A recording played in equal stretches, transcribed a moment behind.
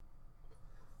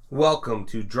Welcome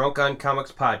to Drunk on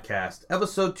Comics Podcast,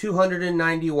 episode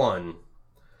 291.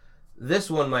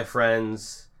 This one, my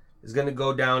friends, is going to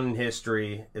go down in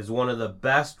history as one of the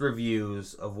best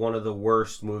reviews of one of the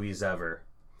worst movies ever.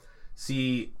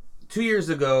 See, 2 years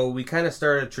ago, we kind of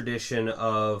started a tradition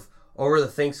of, over the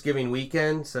Thanksgiving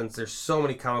weekend, since there's so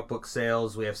many comic book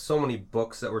sales, we have so many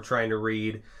books that we're trying to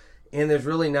read, and there's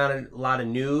really not a lot of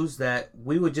news, that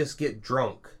we would just get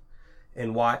drunk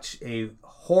and watch a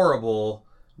horrible,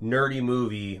 nerdy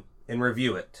movie and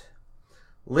review it.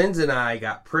 Linz and I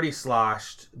got pretty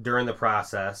sloshed during the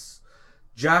process.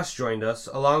 Josh joined us,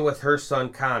 along with her son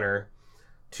Connor,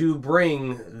 to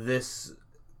bring this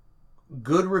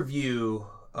good review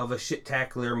of a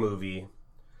shit-tacular movie,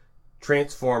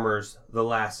 Transformers: The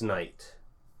Last Knight.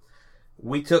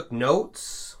 We took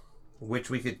notes, which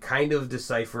we could kind of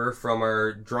decipher from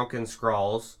our drunken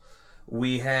scrawls.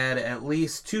 We had at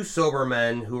least two sober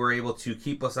men who were able to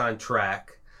keep us on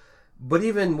track. But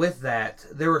even with that,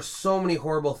 there were so many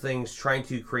horrible things trying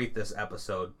to create this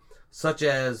episode, such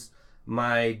as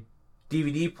my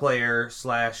DVD player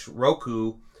 /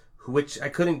 Roku, which I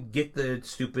couldn't get the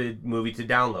stupid movie to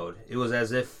download. It was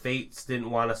as if Fates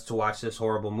didn't want us to watch this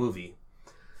horrible movie.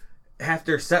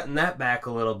 After setting that back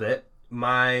a little bit,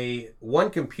 my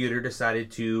one computer decided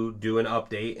to do an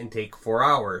update and take 4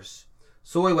 hours.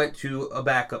 So I went to a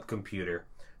backup computer.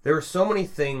 There were so many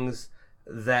things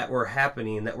that were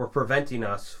happening that were preventing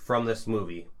us from this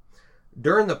movie.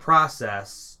 During the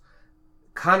process,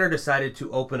 Connor decided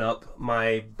to open up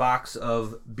my box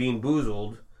of Bean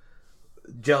Boozled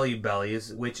Jelly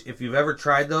Bellies, which if you've ever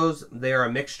tried those, they are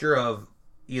a mixture of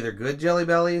either good Jelly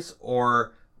Bellies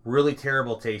or really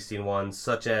terrible tasting ones,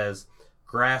 such as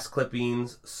grass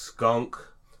clippings, skunk,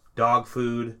 dog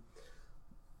food,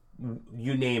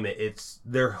 you name it.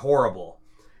 They're horrible.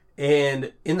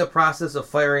 And in the process of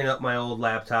firing up my old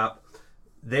laptop,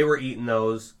 they were eating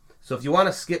those. So if you want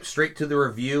to skip straight to the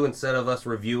review instead of us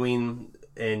reviewing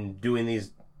and doing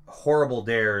these horrible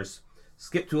dares,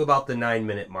 skip to about the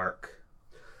 9-minute mark.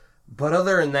 But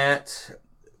other than that,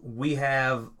 we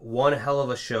have one hell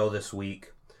of a show this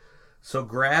week. So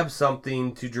grab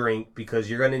something to drink because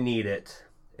you're going to need it.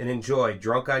 And enjoy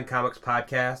Drunk on Comics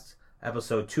Podcast,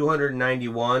 episode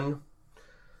 291.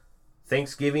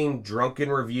 Thanksgiving drunken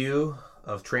review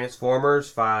of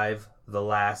Transformers 5: The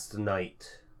Last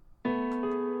Knight.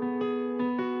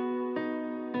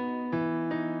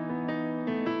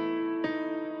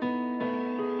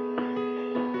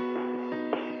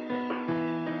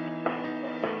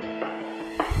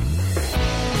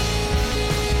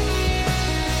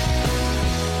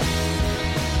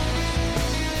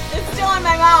 It's still in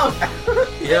my mouth.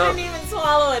 Yep. I didn't even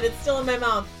swallow it. It's still in my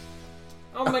mouth.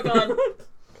 Oh my god.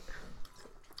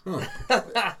 Oh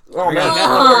man,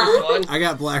 I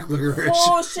got black licorice.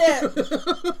 Oh shit.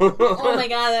 Oh my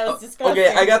god, that was disgusting.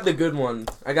 Okay, I got the good one.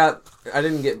 I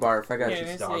didn't get barf. I got Here, just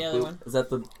here's dog the other food. one. Is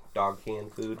that the dog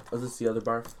canned food. is this the other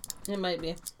barf? It might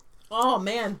be. Oh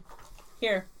man.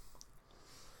 Here.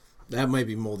 That might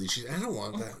be moldy cheese. I don't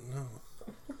want that. No.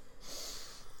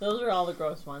 Those are all the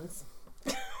gross ones.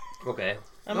 Okay.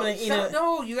 I'm gonna eat it.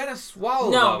 No, you gotta swallow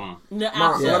No. them. No,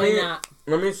 Mom, absolutely let me- not.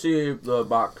 Let me see the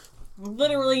box.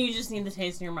 Literally, you just need the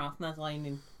taste in your mouth, and that's all you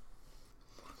need.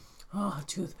 Oh,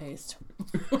 toothpaste.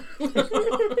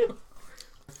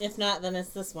 If not, then it's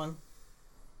this one.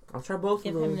 I'll try both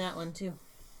Give of them. him that one, too.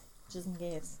 Just in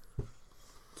case.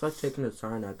 It's like taking a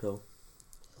cyanide pill.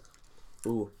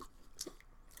 Ooh,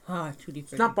 Ah, tutti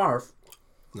it's not barf.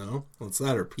 No? Well, it's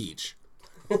that or peach.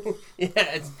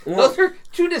 Yeah, those are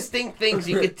two distinct things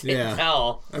you could Yeah.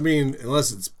 tell. I mean,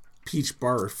 unless it's peach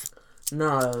barf.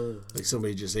 No, Like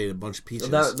somebody just ate a bunch of peaches.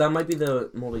 that might be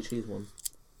the moldy cheese one.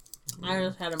 I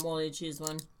just had a moldy cheese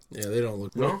one. Yeah, they don't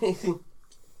look No?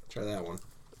 Try that one.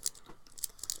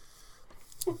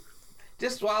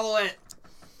 Just swallow it.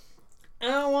 I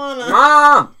don't wanna.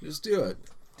 Mom, Just do it.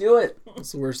 do it.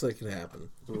 What's the worst that could happen?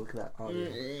 Look at that. Oh,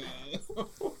 yeah.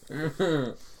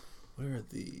 Where are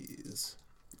these?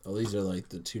 Oh, these are like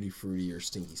the Tutti Frutti or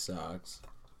Stinky Socks.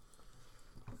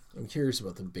 I'm curious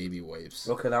about the baby wipes.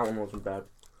 Okay, that one wasn't bad.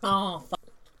 Oh, fuck.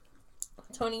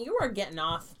 Tony, you are getting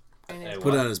off.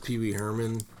 Put on his Pee Wee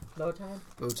Herman Bow tie?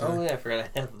 bow tie. Oh yeah, I forgot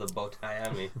I have the bow tie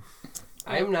on me.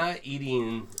 I am not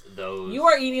eating those. You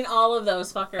are eating all of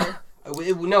those, fucker.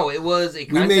 No, it was a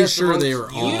contest. We made sure they were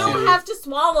amongst all- You don't have to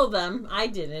swallow them. I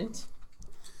didn't.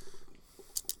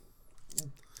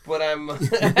 But I'm...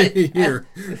 You're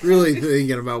really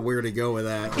thinking about where to go with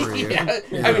that, were you? Yeah.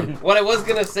 I mean, what I was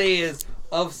going to say is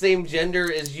of same gender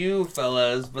as you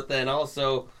fellas, but then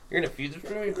also, you're going to fuse it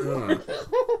for me?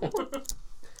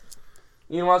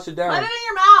 You can wash it down. Put it in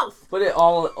your mouth. Put it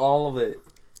all of it.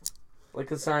 Like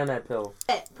a cyanide pill.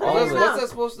 Put it What's in your that mouth.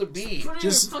 supposed to be? Put it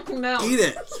Just in your fucking mouth. Eat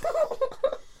it.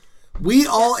 We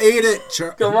all ate it,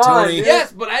 Come on, Tony. dude.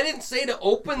 Yes, but I didn't say to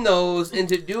open those and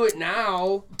to do it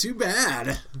now. Too bad.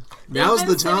 They've Now's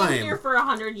been the sitting time. here for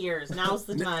 100 years. Now's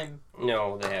the time.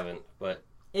 No, they haven't. But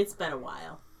It's been a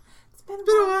while. It's been a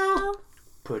Been a while.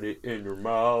 Put it in your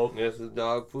mouth. this is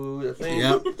dog food. I think.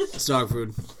 Yep, it's dog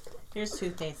food. Here's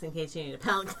toothpaste in case you need a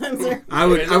palate cleanser. I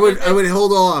would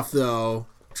hold off though.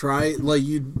 Try like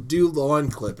you do lawn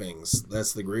clippings.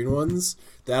 That's the green ones.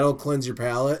 That'll cleanse your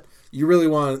palate. You really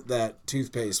want that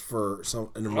toothpaste for an I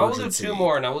will do emergency. 2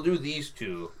 more, and I will do these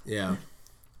 2. Yeah,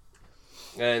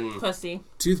 And Pussy.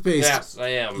 toothpaste. yes, I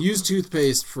am. Use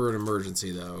toothpaste for an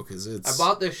emergency though, because it's. I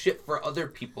bought this shit for other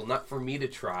people, not for me to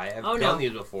try. I've Oh, done no.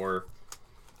 these before.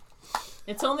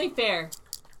 It's only fair.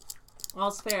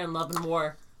 All's fair in love and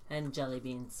war and jelly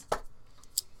beans.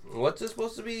 What's this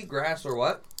supposed to be? Grass or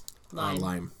what? Lime.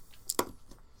 Lime.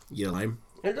 You get lime?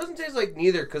 It doesn't taste like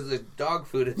neither because the dog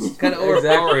food is kind of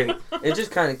overpowering. Exactly. It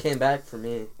just kind of came back for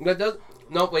me. That does.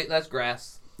 No, wait, that's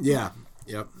grass. Yeah.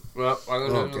 Yep. Well, I'm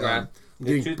gonna Oh do the grass. god. I'm The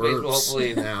getting toothpaste will burps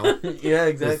hopefully- now Yeah, with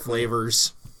exactly.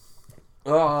 flavors.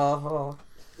 Oh.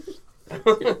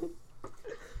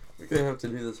 We're gonna have to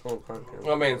do this whole podcast.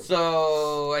 Oh man,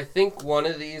 so I think one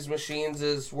of these machines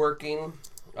is working.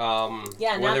 Yeah,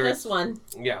 not whether this it's, one.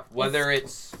 Yeah, whether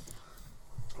it's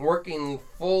working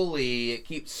fully, it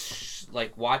keeps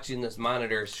like watching this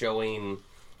monitor showing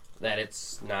that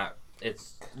it's not.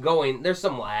 It's going. There's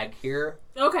some lag here.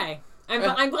 Okay.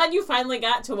 I'm glad you finally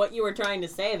got to what you were trying to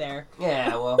say there. Yeah,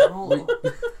 well,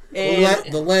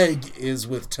 The leg is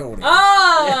with Tony.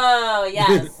 Oh,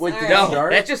 yes. Wait, All did right. no,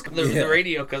 Start? that's just the Yeah.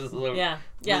 radio because of the Yeah.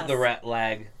 Yes. the rat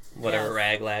lag, whatever Yes.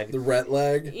 rag lag. The rat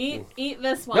leg. Eat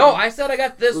this one. No, I said I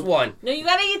got this one. No, you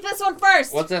gotta eat this one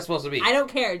first. What's that supposed to be? I don't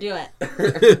care. Do it.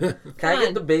 Can I on.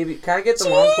 get the baby? Can I get the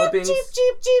long clippings? Cheep,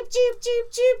 cheep, cheep, cheep,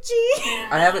 cheep, cheep,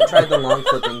 cheep. I haven't tried the long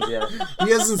clippings yet.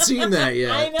 He hasn't seen that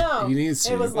yet. I know. He needs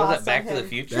to. It was Was lost that Back on to the him.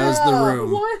 Future? That was the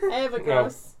room. I have a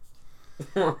gross.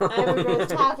 I have a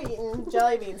gross half-eaten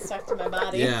jelly bean stuck to my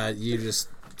body. Yeah, you just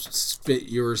spit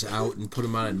yours out and put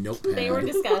them on a notepad. They were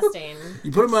disgusting.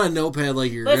 You put them on a notepad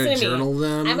like you're Listen going to to me. journal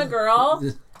them. I'm a girl.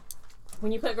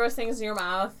 When you put gross things in your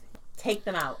mouth, take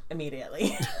them out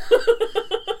immediately.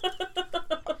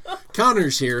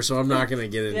 Connor's here, so I'm not going to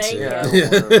get Thank into you.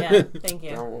 it. Yeah, thank I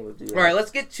you. don't want to do that. All right,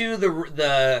 let's get to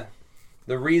the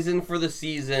reason for the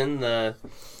season, the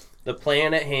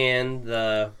plan at hand,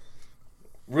 the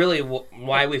really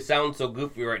why we sound so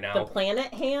goofy right The now.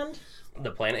 planet hand?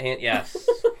 The plan at hand, yes,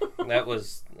 that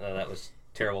was a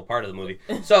terrible part of the movie.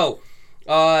 So,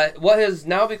 what has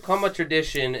now become a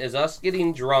tradition is us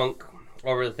getting drunk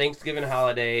over the Thanksgiving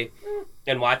holiday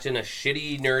and watching a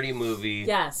shitty, nerdy movie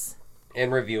Yes.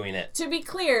 and reviewing it. To be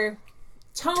clear,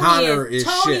 Connor is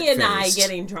Tony and I shit-faced.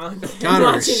 getting drunk and Connor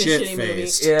watching is a shitty movie.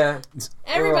 shit-faced. Yeah.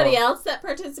 Everybody Oh. else that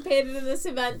participated in this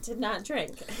event did not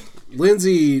drink.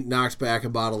 Lindsay knocked back a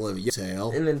bottle of tail.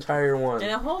 An entire one.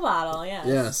 And a whole bottle, yes.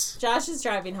 Yes. Josh is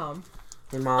driving home.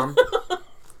 Hey, Mom.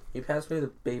 You pass me the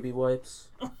baby wipes?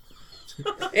 And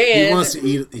He wants to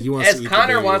eat. He wants as to eat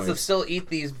Connor the baby wants to wipes. still eat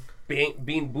these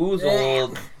Bean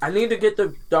Boozled. I need to get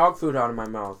the dog food out of my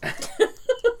mouth. Um,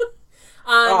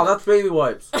 Oh, that's baby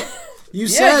wipes. You Yeah,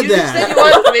 said you just that. said you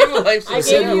wanted the baby wipes. I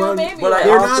said gave you you a want- baby But I wipe.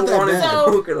 They're also not that wanted bad. So,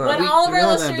 coconut. what all of They're our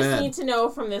not that listeners bad. need to know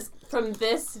from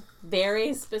this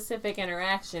very specific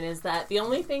interaction is that the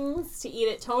only things to eat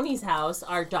at Tony's house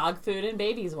are dog food and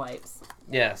baby's wipes.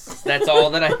 Yes, that's all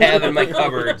that I have in my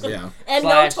cupboards. Yeah. And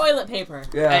Slash- no toilet paper.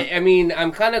 Yeah. I mean,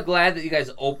 I'm kind of glad that you guys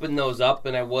opened those up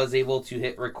and I was able to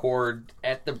hit record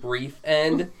at the brief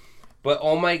end. But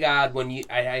oh my god, when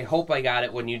I hope I got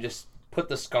it when you just put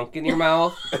the skunk in your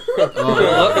mouth. The Oh,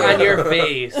 look on your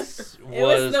face It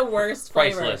was the worst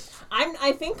flavor. priceless.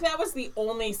 I think that was the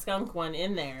only skunk one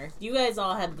in there. You guys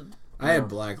all had the... I had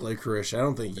black licorice. I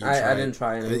don't think you. I tried. didn't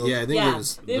try any of those. Yeah, I think Yeah, it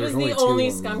was. it there's was only the two only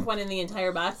of them. skunk one in the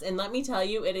entire box. And let me tell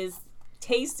you,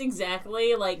 tastes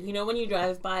exactly like, you know when you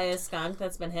drive by a skunk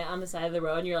that's been hit on the side of the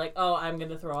road and you're like, oh, I'm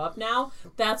going to throw up now?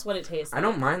 That's what it tastes I like.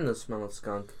 don't mind the smell of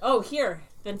skunk. Oh, here.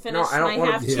 Then finish I don't my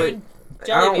wanna half-chewed I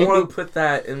jelly don't bean. want to put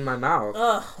that in my mouth.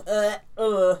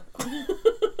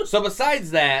 So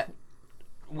besides that,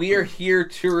 we are here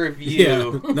to Yeah,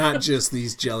 review not just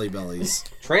these jelly bellies.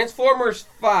 Transformers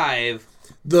 5,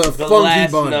 The The funky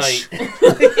Last bunch. Night.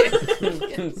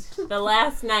 The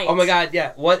Last Night. Oh my god,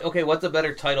 yeah. What's a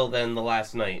better title than The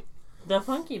Last Night? The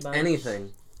Funky Bunch.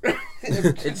 Anything.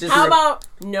 It's just How about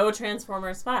no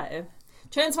Transformers 5?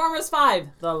 Transformers 5,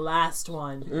 the last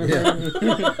one. Yeah,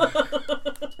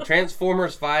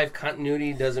 Transformers 5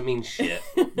 continuity doesn't mean shit.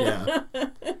 yeah.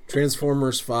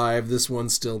 Transformers 5. This one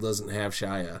still doesn't have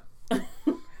Shia.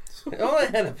 Oh, it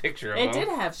had a picture of him. It did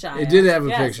have Shia. It did have a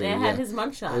Yes, picture. It had yeah. his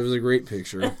mugshot. It was a great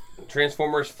picture.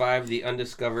 Transformers 5, The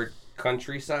Undiscovered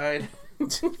Countryside. I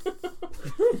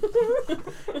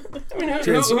mean,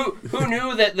 who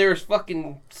knew that there's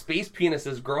fucking space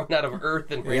penises growing out of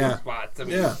Earth and random spots? I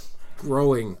mean, Yeah.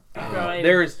 Growing.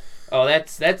 That's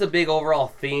a big overall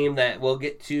theme that we'll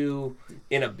get to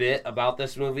in a bit about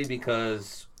this movie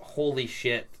because holy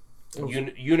shit,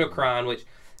 Unicron. Which,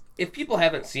 if people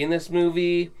haven't seen this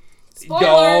movie,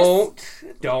 Spoilers!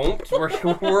 don't.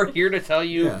 We're here to tell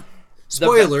you. Yeah.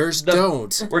 Spoilers,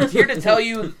 don't. We're here to tell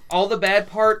you all the bad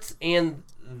parts and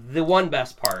the one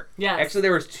best part. Yes. Actually,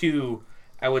 there was two.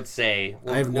 I would say.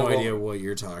 I have no idea what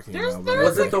you're talking about. There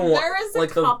was a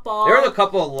couple. There were a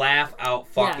couple of laugh out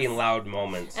fucking loud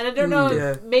moments. And I don't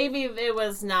know, maybe it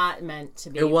was not meant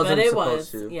to be. It wasn't but it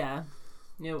supposed was. to. Yeah.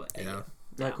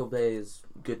 Michael Bay is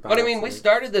good. But I mean, we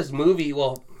started this movie,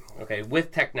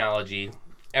 with technology.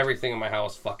 Everything in my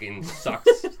house fucking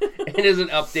sucks and isn't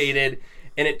updated.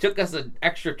 And it took us an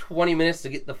extra 20 minutes to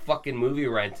get the fucking movie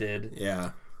rented.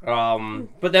 Yeah.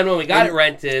 But then when we got it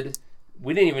rented,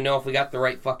 we didn't even know if we got the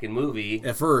right fucking movie.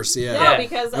 At first, No,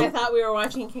 because I thought we were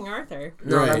watching King Arthur.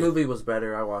 No, that movie was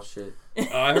better. I watched it.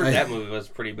 I heard that movie was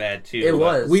pretty bad too. It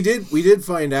was. We did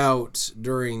find out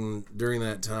during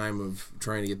that time of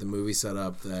trying to get the movie set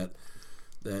up that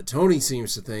Tony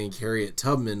seems to think Harriet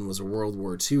Tubman was a World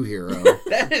War II hero.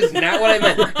 That is not what I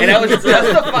meant, and I was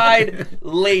justified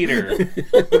later.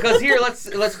 Because here, let's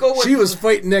go with. She was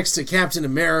fighting next to Captain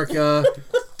America,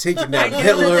 taking down I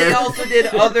Hitler. know that they also did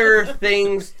other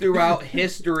things throughout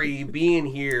history, being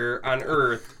here on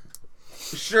Earth.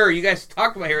 Sure, you guys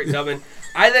talked about Harriet Tubman.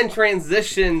 I then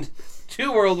transitioned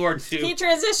to World War II. He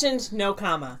transitioned, no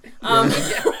comma.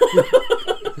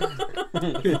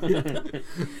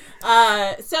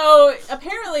 So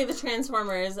apparently the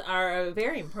Transformers are a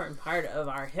very important part of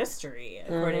our history,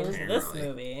 according to this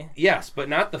movie. Yes, but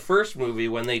not the first movie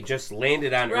when they just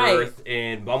landed on Earth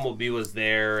and Bumblebee was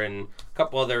there and a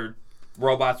couple other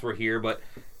robots were here. But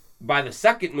by the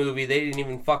second movie, they didn't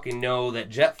even fucking know that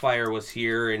Jetfire was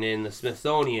here and in the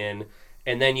Smithsonian.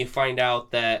 And then you find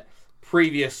out that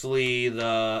previously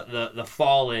the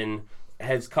Fallen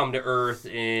has come to Earth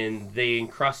and they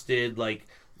encrusted like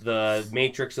the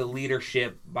matrix of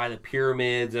leadership by the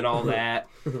pyramids and all that.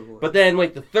 But then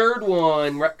like the third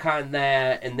one retconned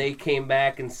that and they came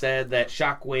back and said that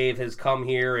Shockwave has come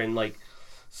here and like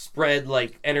spread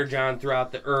like energon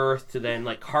throughout the Earth to then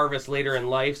like harvest later in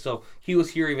life. So he was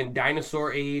here even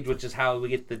dinosaur age, which is how we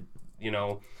get the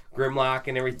Grimlock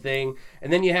and everything.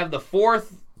 And then you have the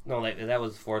fourth. No, that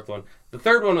was the fourth one. The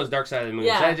third one was Dark Side of the Moon.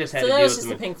 Yeah, so that just had so to that do was with just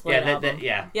the a Pink Floyd album.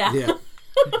 Yeah. Yeah.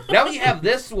 Now you have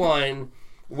this one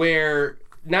where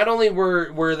not only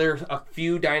were there a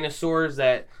few dinosaurs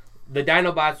that the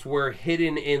Dinobots were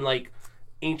hidden in like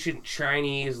ancient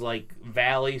Chinese like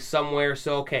valley somewhere.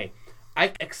 So okay,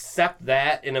 I accept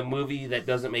that in a movie that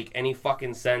doesn't make any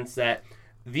fucking sense that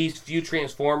these few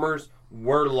Transformers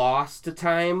were lost to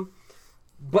time.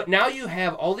 But now you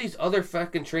have all these other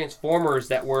fucking Transformers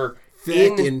that were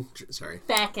that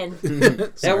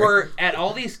were at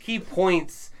all these key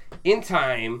points in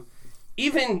time,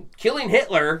 even killing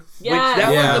Hitler, which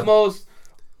that was the most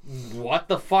what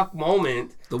the fuck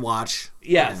moment. The watch.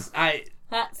 Yes,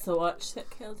 That's the watch that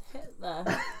killed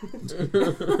Hitler.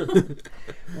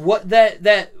 What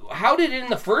that how did in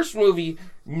the first movie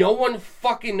no one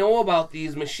fucking know about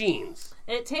these machines?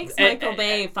 It takes Michael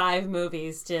Bay 5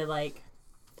 movies to like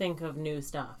think of new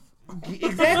stuff.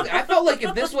 Exactly. I felt like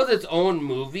if this was its own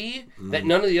movie, that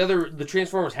none of the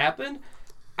Transformers happened,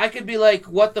 I could be like,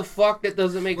 what the fuck? That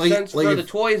doesn't make sense for the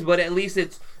toys, but at least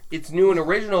it's new and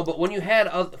original. But when you had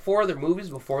 4 other movies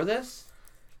before this,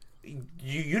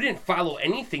 you didn't follow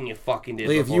anything you fucking did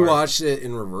before. If you watched it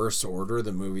in reverse order,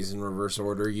 the movies in reverse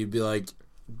order, you'd be like,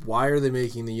 why are they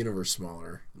making the universe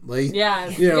smaller? Like,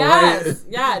 yes,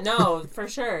 no, for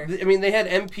sure. I mean, they had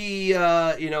MP,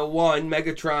 1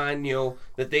 Megatron,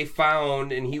 that they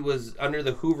found, and he was under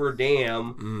the Hoover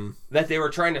Dam that they were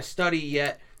trying to study.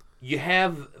 Yet you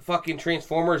have fucking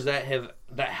Transformers that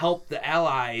helped the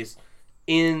Allies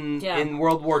in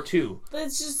World War II. But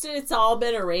it's all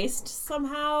been erased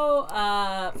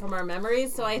somehow from our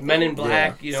memories. So I think, Men in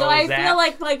Black, So I feel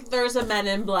like there's a Men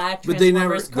in Black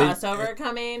Transformers crossover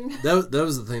coming. That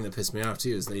was the thing that pissed me off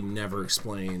too, is they never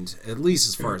explained, at least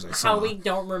as far as I saw. How we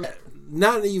don't remember.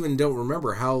 Not even don't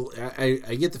remember how.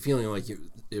 I get the feeling like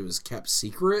it was kept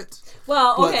secret.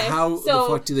 Well, but okay. how the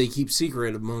fuck do they keep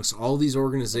secret amongst all these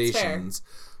organizations?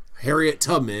 Harriet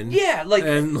Tubman. Yeah, like...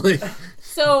 And like...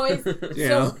 So, Yeah.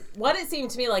 so what it seemed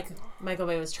to me like Michael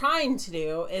Bay was trying to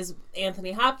do is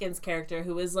Anthony Hopkins' character,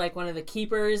 who was like one of the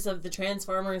keepers of the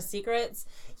Transformers secrets,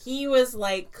 he was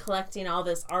like collecting all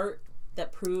this art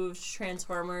that proves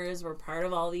Transformers were part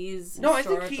of all these No, I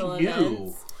think historical he knew.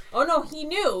 events. Oh no, he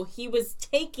knew. He was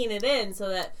taking it in so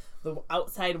that the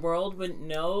outside world wouldn't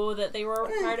know that they were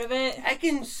a part of it. I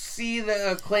can see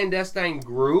the clandestine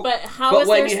group, But how is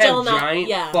when there you still have not? giant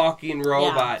Yeah. fucking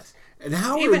robots, And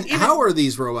how Even- how are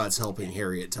these robots helping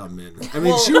Harriet Tubman? I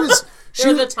mean, Well, she was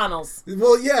They're the tunnels.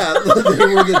 well, yeah, they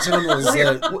were the tunnels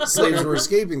that slaves were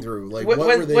escaping through. Like, what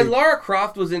were they? when Lara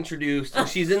Croft was introduced, and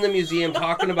she's in the museum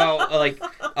talking about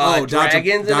Oh,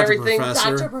 dragons and Dr. everything.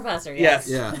 Professor. Dr. Professor, Yes.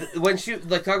 Yeah. When she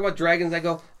talk about dragons, I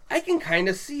go, I can kind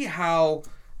of see how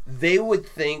they would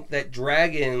think that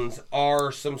dragons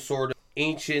are some sort of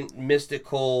ancient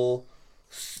mystical,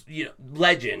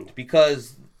 legend,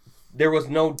 because there was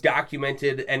no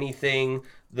documented anything.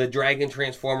 The dragon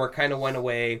transformer kind of went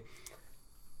away.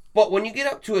 But when you get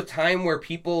up to a time where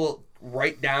people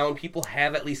write down, people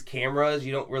have at least cameras,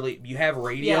 you have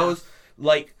radios,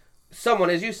 like someone,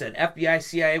 as you said, FBI,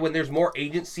 CIA, when there's more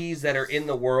agencies that are in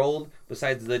the world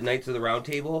besides the Knights of the Round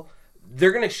Table,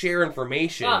 they're going to share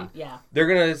information. Oh, yeah. They're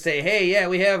going to say, hey, yeah,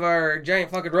 we have our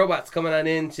giant fucking robots coming on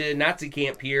into Nazi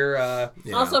camp here.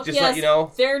 Yeah. Also, Just P.S., let you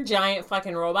know. they're giant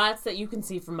fucking robots that you can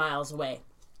see from miles away.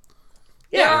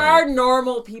 Yeah. There are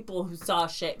normal people who saw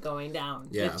shit going down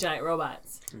Yeah. with giant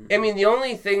robots. I mean, the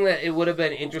only thing that it would have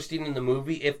been interesting in the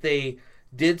movie if they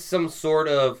did some sort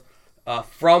of,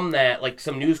 from that, like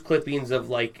some news clippings of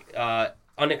like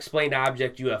unexplained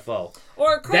object UFO.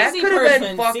 Or a That crazy could have been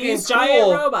person fucking sees cool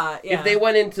giant robot. Yeah. if they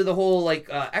went into the whole like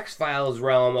X-Files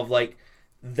realm of like,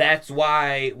 that's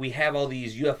why we have all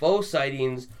these UFO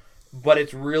sightings, but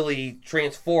it's really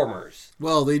Transformers.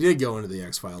 Well, they did go into the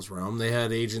X-Files realm. They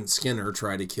had Agent Skinner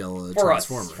try to kill a For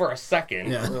Transformer. for a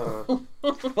second. Yeah. Well,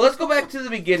 let's go back to the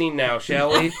beginning now,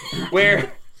 shall we?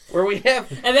 where we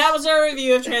have And that was our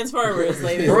review of Transformers,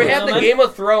 ladies where we and have the gentlemen. Game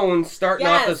of Thrones starting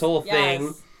off Yes, this whole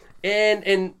thing, yes.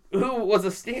 and who was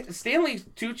a Stanley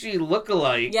Tucci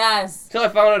lookalike. Yes. Until I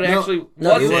found out it No, actually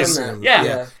no, was he him. was him. Yeah.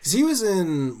 Yeah. Because he was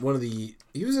in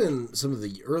he was in some of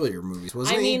the earlier movies,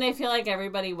 wasn't I he? mean, I feel like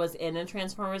everybody was in a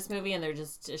Transformers movie and they're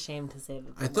just ashamed to say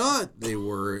that. I thought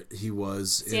he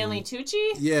was Stanley in,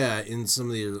 Tucci? yeah, in some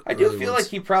of the I do early feel ones.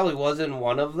 like he probably was in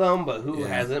one of them, but who Yeah.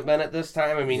 hasn't been at this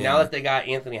time? I mean, now Yeah. that they got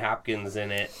Anthony Hopkins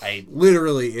in it,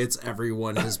 Literally, it's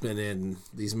everyone has been in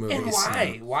these movies. and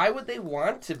why? Why would they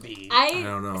want to be? I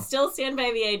don't know. still stand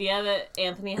by the idea that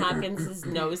Anthony Hopkins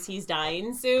knows he's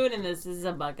dying soon, and this is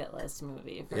a bucket list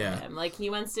movie for Yeah. him. Like, he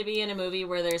wants to be in a movie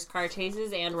where there's car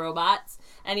chases and robots,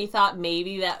 and he thought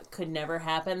maybe that could never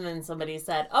happen. Then somebody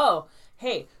said, "Oh,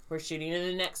 hey, we're shooting in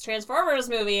the next Transformers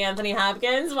movie, Anthony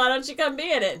Hopkins. Why don't you come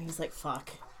be in it?" And he's like, "Fuck,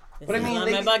 this But I is mean, on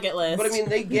they- my bucket list." But I mean,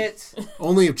 they get.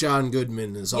 Only if John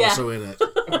Goodman is Yeah. also in it.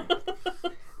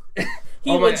 he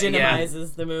Oh my-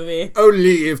 legitimizes the movie.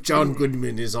 Only if John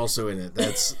Goodman is also in it.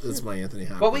 That's my Anthony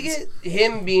Hopkins. But we get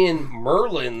him being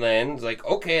Merlin. Then it's like,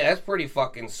 okay, that's pretty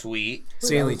fucking sweet.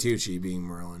 Stanley Tucci being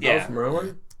Merlin. Yeah. That was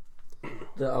Merlin?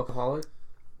 The alcoholic?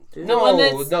 Dude? No, one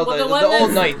that's- no, well, the one old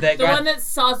that's- knight that The got one that's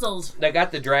sozzled.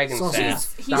 the dragon Sausage.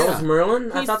 staff. He's, That Yeah. was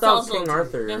Merlin? I he's thought that was sozzled. King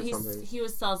Arthur No, or he's, something. he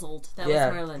was sozzled. That Yeah.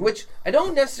 was Merlin. Which I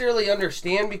don't necessarily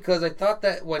understand, because I thought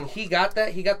that when he got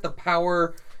the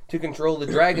power to control the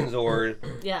Dragon Zord,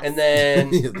 yes. and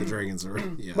then Yeah, the Dragon's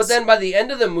Sword. Yes. but then by the end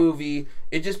of the movie,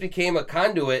 it just became a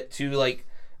conduit to like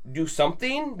do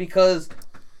something, because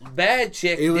Bad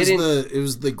Chick it was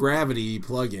didn't. the gravity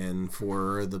plug-in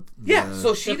for the Yeah,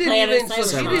 so she The didn't planet even. So she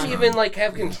Cybertron. didn't even like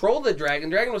have control of the dragon.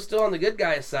 Dragon was still on the good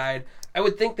guy's side. I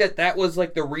would think that was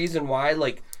like the reason why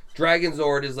like Dragon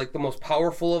Zord is like the most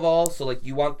powerful of all. So like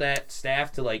you want that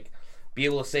staff to like be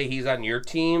able to say he's on your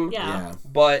team. yeah. yeah.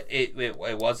 But it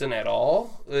wasn't at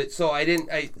all. So I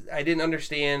didn't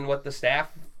understand what the staff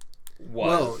was.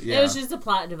 Well, yeah. It was just a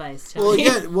plot device. Well,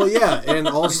 Tony. yeah, and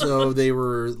also they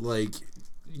were like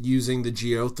using the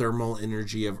geothermal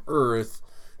energy of Earth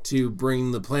to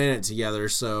bring the planet together.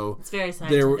 So It's very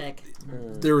There- scientific.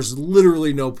 there was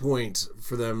literally no point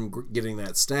for them getting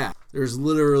that staff. There's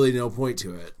literally no point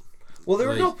to it. Well, there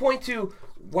was like- no point to.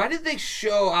 Why did they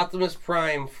show Optimus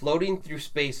Prime floating through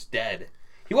space dead?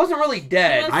 He wasn't really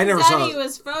dead. I never Thought saw he it.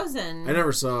 was frozen. I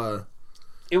never saw.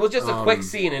 It was just a quick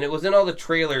scene, and it was in all the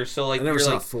trailers. So like, I never you're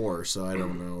saw like, 4, so I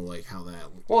don't know like how that.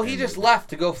 well, he ended. just left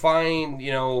to go find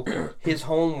his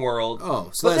home world. Oh,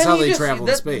 so But that's then how he they just- travel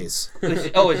in that- space.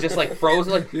 It's just like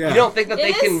frozen. Like Yeah. you don't think that It they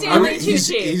is can? Stanley I mean, he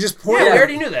Tucci. just Yeah, pointed. we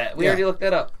already knew that. We Yeah. already looked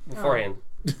that up beforehand.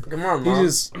 Come on, He Mom.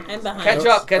 just I'm behind. Catch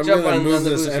up I'm gonna on move the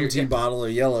this booze empty here. bottle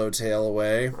of Yellowtail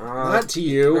away. Not to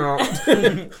you. No.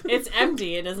 It's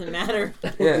empty. It doesn't matter.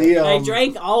 Yeah. The, I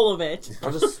drank all of it.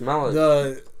 I'll just smell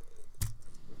it.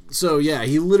 So yeah,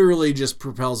 he literally just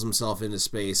propels himself into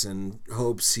space and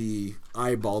hopes he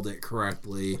eyeballed it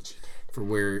correctly for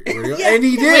where and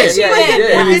he did. Yeah, he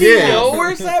did. And he Did he did. know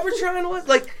where Cybertron was?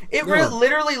 Like, it No.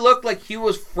 literally looked like he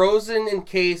was frozen,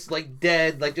 encased, like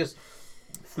dead, like just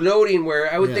floating.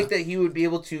 Where I would Yeah. think that he would be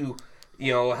able to,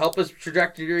 help his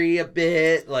trajectory a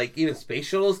bit. Like even space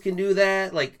shuttles can do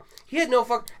that. Like he had no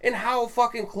fuck. And how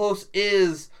fucking close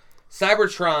is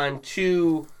Cybertron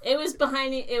to? It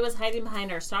was hiding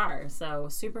behind our star, so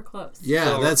super close. Yeah,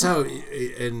 So- that's how.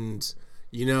 And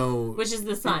Which is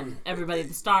the sun. Everybody,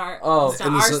 the star. Oh.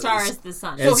 And our the star sun- is the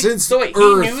sun. and he- since so wait, he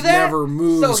Earth knew that? never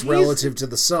moves So he's- relative to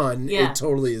the sun, Yeah. it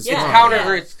totally is Yeah. It's fine. counter Yeah.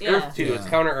 Earth. Yeah. Earth too. It's Yeah.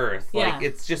 counter Earth. Like Yeah.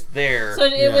 it's just there. So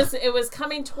it Yeah. was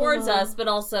coming towards us, but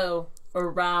also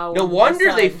around. No wonder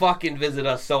the they sun. fucking visit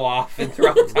us so often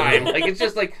throughout time. Like it's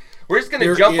just like we're just gonna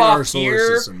They're jump in our off solar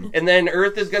here, system. and then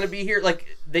Earth is gonna be here. Like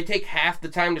they take half the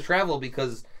time to travel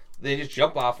because they just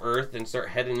jump off Earth and start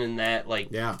heading in that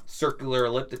Yeah. circular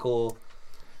elliptical.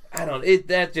 I don't. It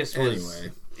that just was.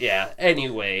 Anyway, Yeah.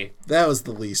 Anyway. that was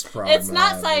the least problem. It's I not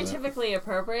had with it. scientifically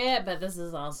appropriate, but this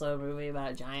is also a movie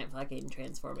about giant fucking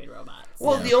transforming robots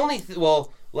Well, Yeah. the only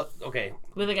okay,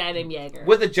 with a guy named Jaeger.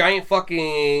 with a giant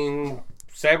fucking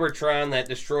Cybertron that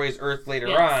destroys Earth later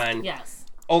on. Yes.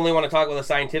 Only want to talk about the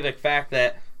scientific fact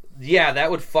that that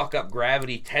would fuck up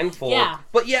gravity tenfold. Yeah.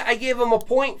 But I gave them a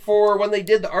point for when they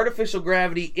did the artificial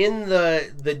gravity in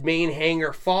the main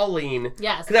hangar falling.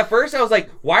 Yes. Because at first I was like,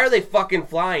 why are they fucking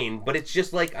flying? But it's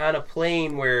just like on a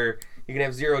plane where you can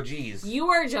have 0 G's. You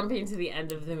are jumping to the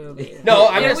end of the movie. No,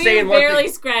 I'm Yeah, just we saying one barely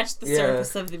thing. scratched the Yeah.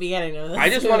 surface of the beginning of this I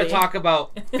just want to movie. talk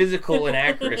about physical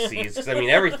inaccuracies. 'Cause, I mean,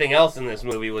 everything else in this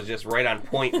movie was just right on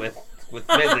point with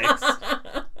physics.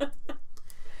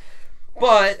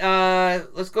 But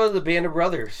let's go to the Band of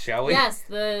Brothers, shall we? Yes,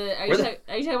 are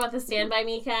you talking about the Stand By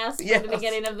Me cast Yes. at the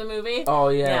beginning of the movie? Oh,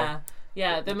 yeah.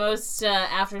 Yeah, the most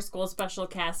after-school special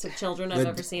cast of children I've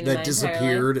ever seen in my That entire life.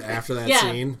 disappeared after that Yeah.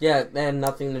 scene. Yeah, and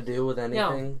nothing to do with anything.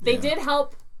 No, they Yeah. did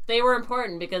help. They were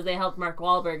important because they helped Mark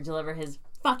Wahlberg deliver his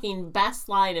fucking best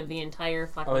line of the entire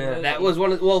fucking Oh, yeah. movie. That was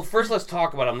one of. Well, first let's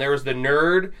talk about them. There was the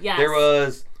nerd. Yes. There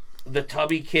was the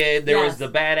tubby kid. There was Yes. the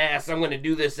badass. I'm going to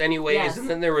do this anyways. Yes. And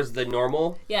then there was the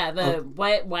normal.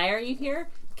 why are you here,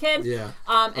 kid? Yeah.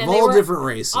 And Of they all were different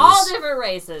races. all different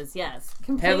races. Yes,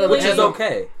 completely. Which is Yeah.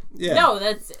 okay. Yeah. No,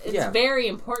 it's Yeah. very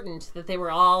important that they were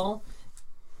all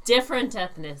different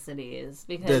ethnicities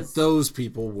because That those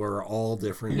people were all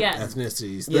different Yes.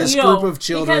 ethnicities. Yeah. This You group know, of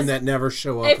children because that never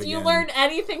show up if again. you learn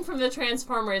anything from the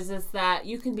Transformers is that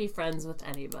you can be friends with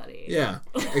anybody. Yeah,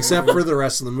 except for the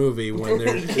rest of the movie when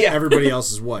Yeah. everybody else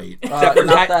is white. Except for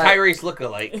not that, Tyrese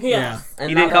lookalike. Yes. and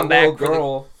He not didn't come that little back for the-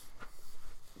 girl.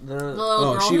 The The, little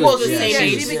Oh, girl she who was- Well, was the yeah, same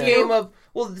she age as became you. a.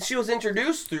 Well, she was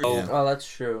introduced through. Yeah. oh, that's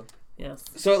true. Yes.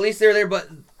 So at least they're there. But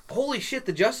holy shit,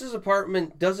 the Justice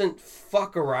Department doesn't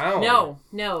fuck around.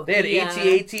 No. They had the,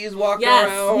 AT-ATs walking Yes,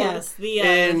 around. yes. The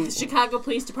and Chicago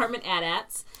Police Department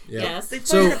AT-ATs. Yeah. Yes. they fired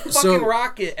So- a fucking so-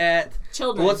 rocket at.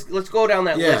 Children. Well, let's go down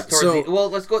that Yeah, list. Towards so-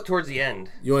 let's go towards the end.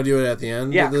 You want to do it at the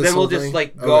end? Yeah, of this then we'll whole just thing?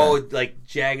 like go Okay. like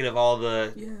jagged of all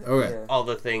the Yeah. Okay. Yeah. all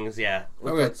the things. Yeah,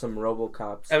 Look Okay. like some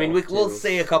RoboCop. I mean we'll too.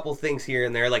 say a couple things here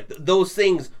and there. Like those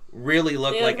things really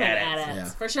look They like look AT-ATs. AT-ATs, Yeah.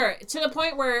 for sure. To the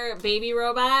point where Baby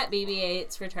Robot,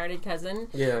 BB-8's retarded cousin,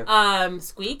 Yeah.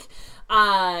 Squeak,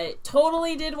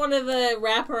 totally did one of the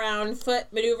wraparound foot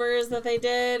maneuvers that they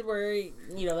did, where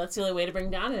that's the only way to bring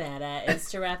down an AT-AT is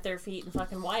to wrap their feet in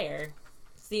fucking wire.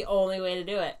 It's the only way to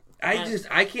do it.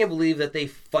 I can't believe that they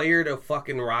fired a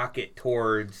fucking rocket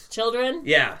towards. Children.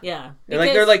 Yeah. Yeah. And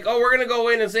like they're like, oh, we're gonna go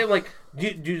in and save. Like,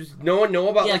 does no one know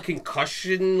about Yeah. like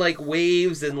concussion like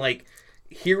waves and like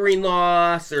hearing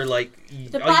loss or like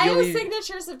the you only-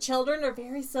 biosignatures of children are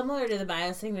very similar to the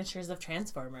biosignatures of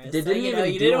Transformers. They So, didn't even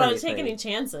you do didn't want to take anything. any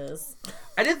chances.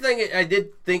 I did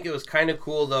think it was kind of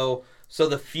cool though. So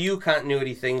the few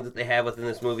continuity things that they have within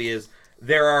this movie is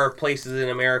there are places in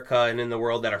America and in the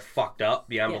world that are fucked up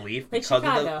beyond Yeah. belief Like because of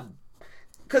Chicago.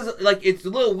 because like it's a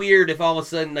little weird if all of a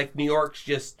sudden like New York's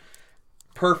just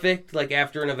perfect like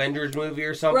after an Avengers movie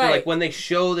or something. Right. Like when they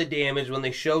show the damage, when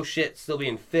they show shit still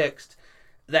being fixed,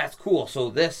 that's cool. So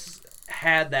this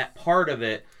had that part of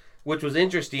it, which was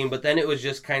interesting, but then it was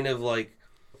just kind of like,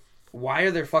 why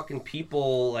are there fucking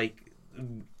people like?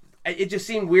 It just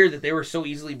seemed weird that they were so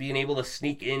easily being able to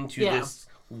sneak into Yeah. this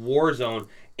war zone,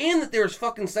 and that there was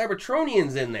fucking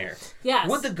Cybertronians in there. Yes.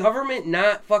 Would the government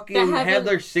not fucking That have haven't-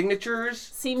 their signatures?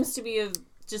 Seems to be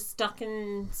just stuck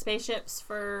in spaceships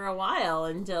for a while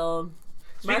until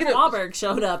Speaking Mark of- Wahlberg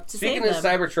showed up to Speaking save of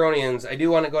them. Cybertronians, I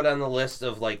do want to go down the list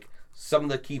of like some of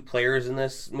the key players in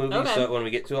this movie. Okay. So when we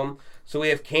get to them, so we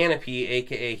have Canopy,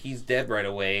 aka he's dead right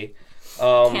away.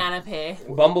 Canopy.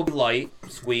 Bumblebee Light,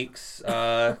 Squeaks.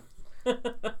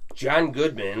 John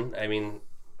Goodman. I mean,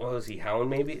 what was he? Hound?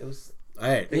 Maybe it was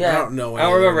I Yeah. don't know. I don't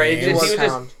any of remember. their It names. He just- was he was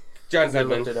just- Hound. John I looked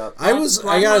Goodman. it up. I gotta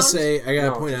Bloodhound? say, I gotta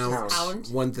No, point just out Hound.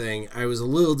 one thing. I was a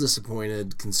little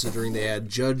disappointed considering they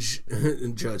had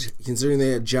considering they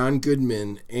had John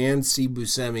Goodman and Steve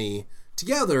Buscemi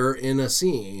together in a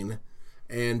scene,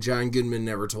 and John Goodman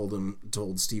never told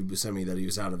Steve Buscemi that he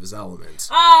was out of his element.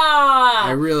 Ah!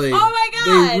 I really, Oh my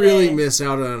God! they really missed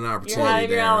out on an opportunity You're out of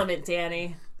your there. element,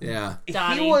 Danny. Yeah,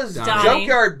 Donnie. He was Donnie.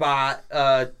 Junkyard Bot.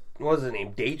 What was his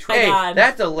name? Daytrain. My Hey, God.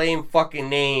 that's a lame fucking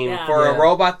name Yeah. for Yeah. a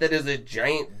robot that is a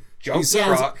giant junk he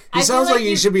sounds, truck. I he feel sounds like like he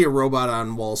you- should be a robot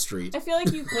on Wall Street. I feel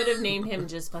like you could have named him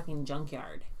just fucking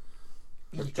Junkyard.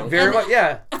 Very much,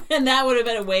 yeah. And that would have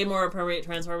been a way more appropriate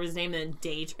Transformers name than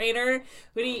Day Trader.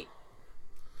 Would he?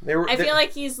 They were, I feel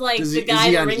like he's like Is the he- guy is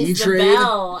he that on rings the E-Trade?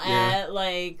 bell Yeah. at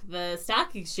like the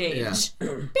stock exchange. Yeah.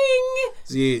 Bing!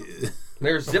 See,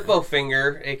 there's Zippo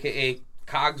Finger, aka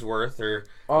Cogsworth, or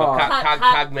Oh.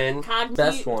 Cogman.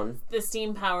 Best one. The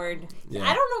steam powered. Yeah.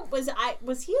 I don't know.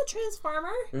 Was he a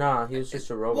Transformer? Nah, he was just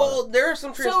a robot. Well, there are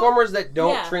some Transformers that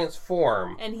don't yeah.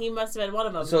 transform. And he must have been one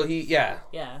of them. So he, yeah.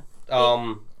 yeah.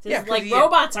 Yeah, 'cause like he-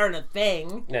 robots aren't a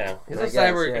thing. Yeah, he's I a guess,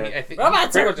 cyber. yeah. I think Robots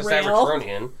he's pretty aren't much a real.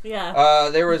 Cybertronian. Yeah.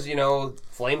 There was,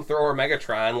 flamethrower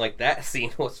Megatron. Like that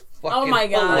scene was fucking Oh my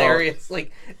God. hilarious.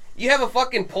 Like you have a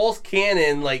fucking pulse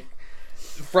cannon, like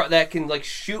that can like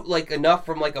shoot like enough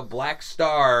from like a black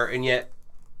star, and yet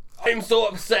I'm so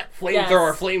upset.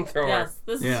 Flamethrower. Yes.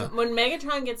 This Yeah. is when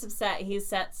Megatron gets upset. He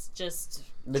sets just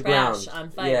The trash ground. on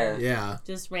fire. yeah,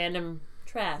 Just random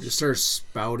trash. just starts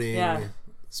spouting. Yeah.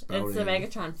 Spouting. It's the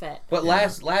Megatron fit. But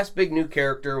last big new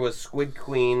character was Squid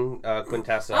Queen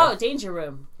Quintessa. Oh, Danger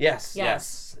Room. yes.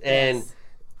 And Yes.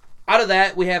 out of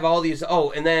that we have all these.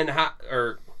 Oh, and then Hot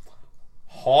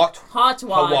Hot Wad.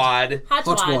 Hawad. Hot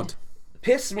Hot Wad. Wad.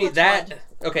 Pissed me Hot that. Wad.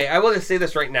 Okay, I will just say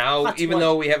this right now, Hot even Wad.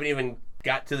 though we haven't even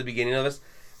got to the beginning of this.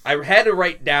 I had to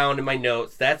write down in my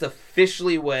notes. That's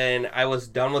officially when I was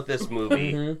done with this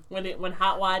movie. When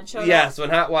Hot Wad showed up. Yes, when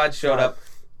Hot Wad showed up,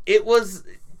 it was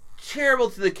terrible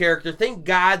to the character. Thank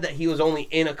God that he was only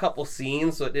in a couple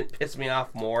scenes, so it didn't piss me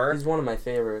off more. He's one of my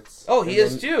favorites. Oh, he And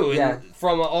is then- too, Yeah, and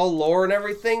from all lore and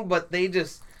everything. But they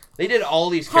did all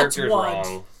these Hot characters Wad.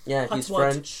 wrong. yeah, Hot he's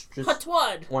Wad. French. Just Hot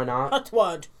Wad. why not? Hot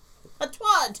Wad. Hot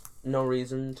Wad. No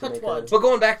reason to Hot make Wad. a. But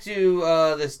going back to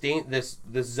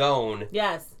this zone.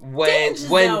 Yes. When Danger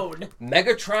Zone.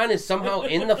 Megatron is somehow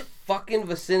in the fucking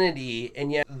vicinity,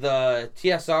 and yet the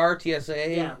TSA,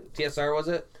 Yeah. TSR was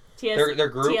it? TS, Their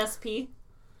group? TSP.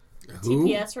 Who?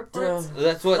 TPS reports.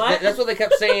 That's what What? that's what they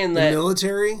kept saying. The that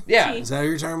military? yeah, Is that what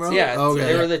you're talking about? yeah. Okay.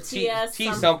 They were the TS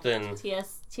T something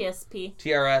TSP.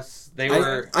 TRS. They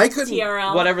were I couldn't.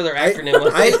 TRL. whatever their acronym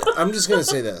was. I'm just gonna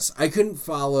say this. I couldn't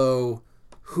follow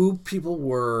who people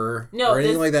were No, or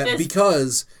anything this- like that this-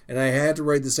 because, and I had to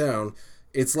write this down.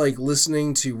 It's like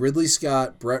listening to Ridley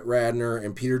Scott, Brett Ratner,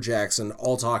 and Peter Jackson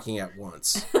all talking at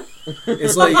once.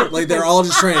 It's like they're all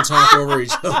just trying to talk over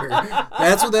each other.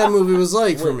 That's what that movie was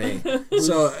like for me.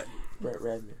 So Brett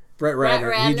Ratner. Brett Brett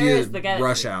Ratner, he Ratner did is the guy-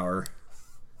 Rush Hour.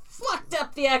 Fucked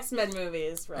up the X-Men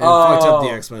movies, right? And fucked up Oh. the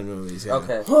X-Men movies. Yeah.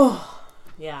 Okay.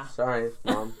 Yeah. Sorry,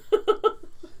 Mom.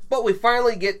 But we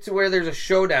finally get to where there's a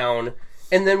showdown,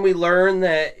 and then we learn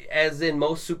that, as in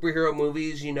most superhero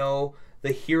movies,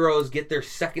 the heroes get their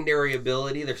secondary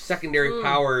ability, their secondary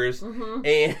powers,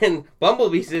 and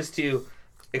Bumblebee says to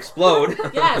explode.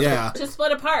 Yeah. Just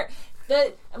split apart.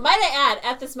 Might I add,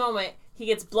 at this moment, he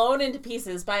gets blown into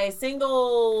pieces by a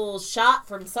single shot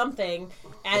from something,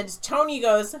 and Tony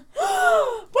goes,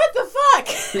 "What the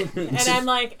fuck?" And I'm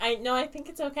like, I think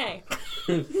it's okay.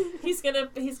 He's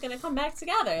gonna come back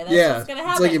together. That's Yeah, what's gonna it's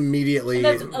happen. like immediately And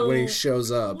that's when he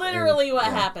shows up. Literally, and- what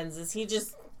yeah. happens is he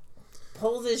just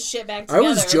pulls his shit back I together.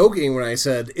 was joking when I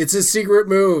said it's a secret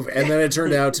move, and then it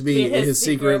turned out to be His his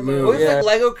secret secret move. move. It's like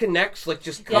Lego Connects, like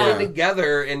just coming Yeah.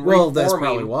 together and Well, that's reforming.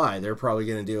 probably why they're probably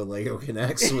going to do a Lego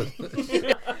Connects with.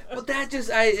 But that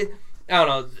just I don't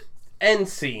know. End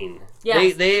scene.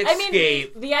 Yes. They I mean,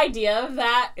 escape, the idea of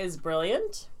that is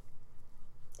brilliant.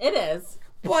 It is.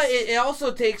 but it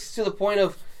also takes to the point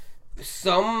of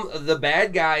the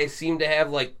bad guys seem to have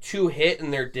like 2 hit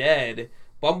and they're dead.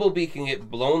 Bumblebee can get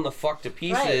blown the fuck to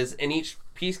pieces, and each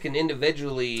piece can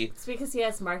individually. It's because he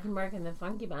has Marky Mark and the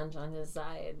Funky Bunch on his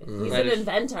side. He's That an is-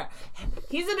 inventor.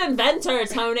 He's an inventor,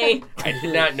 Tony. I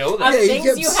did not know that. Of Yeah, things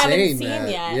kept you haven't saying seen that.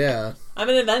 yet. Yeah. I'm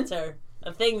an inventor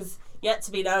of things yet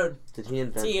to be known. Did he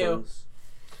invent To you. things?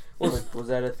 Was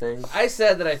that a thing? I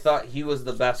said that I thought he was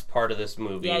the best part of this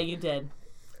movie. Yeah, you did.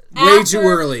 Way too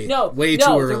early. No, Way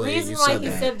no, too the early. reason You why said he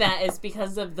that. said that is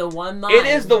because of the one line. It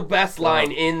is the best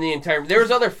line in the entire. There's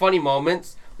other funny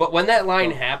moments, but when that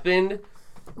line happened,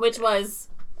 Which was...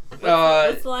 uh,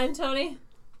 What's the line, Tony?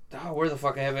 oh, where the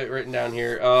fuck I have it written down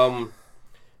here?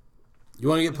 You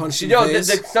want to get punched You in the know,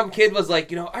 face? some kid was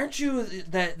like, aren't you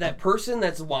that person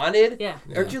that's wanted? Yeah.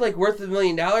 Aren't you like worth $1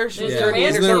 million? There's Yeah. a Isn't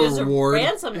ransom, there a there's reward? a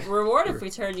ransom reward if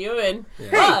we turn you in. Hey,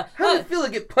 how does it feel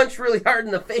to get punched really hard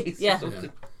in the face? Yeah.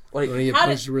 Like, You want to get How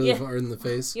punched did- really yeah. hard in the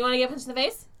face? You want to get punched in the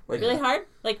face? Like- Really hard?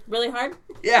 Like, really hard?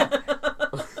 Yeah.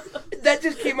 That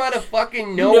just came out of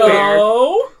fucking nowhere.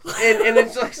 No. And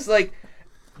it's just like,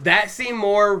 that seemed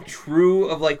more true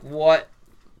of like what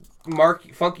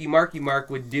Funky Marky Mark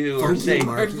would do or Funky say.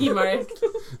 Mark. Marky Mark.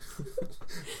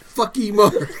 Fucky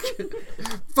Mark.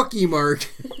 Fucky Mark.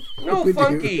 No, Would do.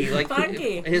 Funky. Like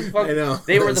Funky. his I funky. know.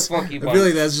 They were the That's- Funky I Bunch. feel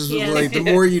like that's just Yeah. like the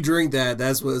more you drink that,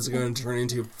 that's what it's going to turn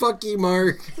into. Fucky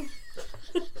Mark.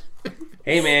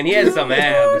 Hey man, he had some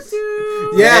abs.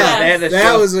 Yeah, They had the that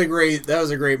show- was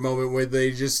a great moment where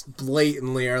they just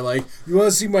blatantly are like, "You want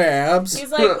to see my abs?" He's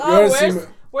like, You oh, wanna see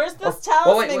where's this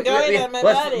Oh, talisman going on my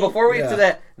Let's- body? Before we get to Yeah.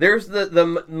 that, there's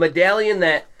the medallion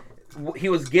that he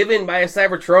was given by a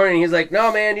Cybertronian. He's like,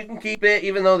 no man, you can keep it,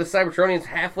 even though the Cybertronian's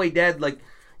halfway dead. Like,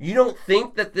 you don't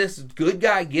think that this good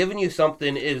guy giving you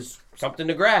something is something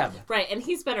to grab? Right, and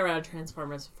he's been around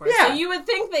Transformers before. Yeah. So you would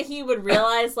think that he would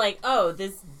realize, like, oh,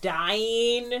 this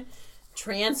dying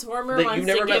Transformer That wants you've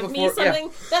never to met give me before, yeah.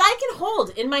 something that I can hold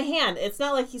in my hand. It's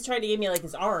not like he's trying to give me, like,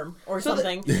 his arm or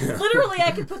something. Literally,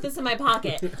 I could put this in my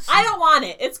pocket. I don't want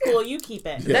it. It's cool. You keep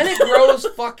it. Then it grows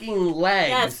fucking legs.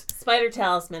 Yes, spider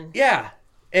talisman. Yeah.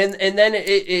 And then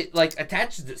it like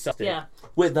attaches itself to Yeah. it.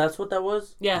 wait, that's what that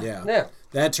was? Yeah. Yeah, Yeah.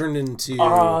 that turned into.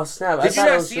 Oh snap! I Did you thought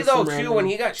it not was see just though some too random- when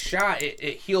he got shot?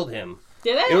 It healed him.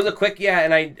 Did it? It was a quick, yeah,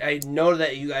 and I know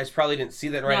that you guys probably didn't see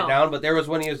that and write No. it down, but there was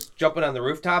when he was jumping on the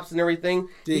rooftops and everything.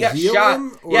 Did he it got heal shot.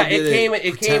 him, or Yeah, did it came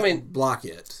protect- in. block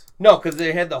it. No, because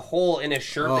they had the hole in his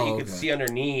shirt that you Oh, could okay. see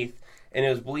underneath, and it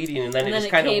was bleeding, and then And it then just it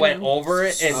kind of came went in. over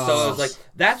it, and so it was Oh. like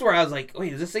that's where I was like,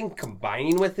 wait, is this thing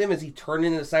combining with him? Is he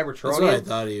turning into That's what I Cybertronian?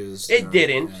 thought he was. It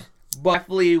didn't. yeah. But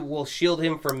definitely will shield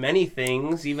him from many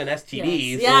things, even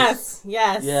STDs. Yes.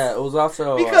 Yes. Yeah, it was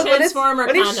also Because Transformer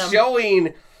when he's condom.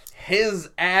 showing his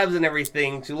abs and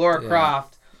everything to Laura Yeah.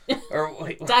 Croft, or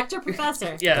wait, Dr.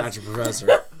 Professor. yes, Gotcha,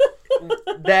 Professor.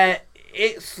 that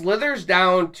it slithers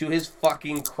down to his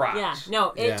fucking crotch. Yeah.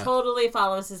 No, it Yeah. totally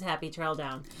follows his happy trail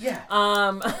down. Yeah.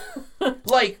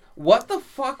 Like, what the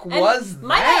fuck And was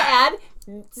might that?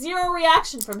 I add, zero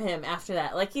reaction from him after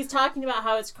that. Like, he's talking about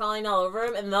how it's crawling all over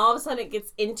him, and then all of a sudden it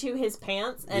gets into his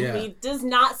pants, and Yeah. he does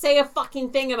not say a fucking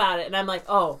thing about it. And I'm like,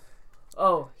 oh,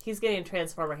 he's getting a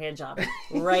Transformer hand job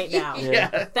right now.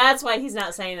 Yeah. That's why he's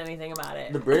not saying anything about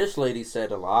it. the British lady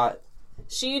said a lot.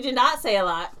 She did not say a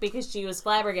lot because she was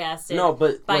flabbergasted No,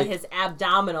 but by like, his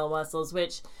abdominal muscles,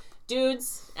 which,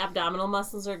 dudes, abdominal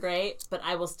muscles are great, but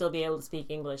I will still be able to speak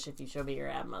English if you show me your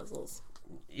ab muscles.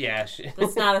 Yeah.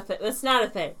 That's not a thing. That's not a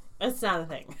thing. That's not a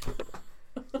thing.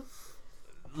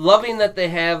 Loving that they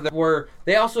have that were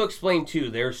they also explain too,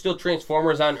 there's still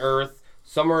Transformers on Earth,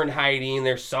 some are in hiding,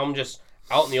 there's some just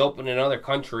out in the open in other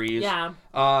countries. Yeah.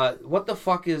 What the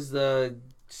fuck is the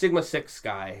Sigma 6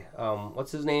 guy?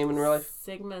 What's his name in real life?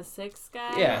 Sigma 6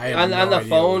 guy? Yeah. I have On no the idea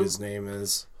phone? what his name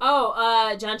is.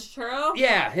 Oh, John Turturro?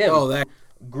 Yeah, him. Oh, that.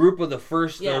 Group of the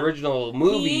first Yeah. original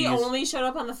movies. He only showed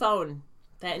up on the phone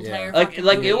that entire Yeah. fucking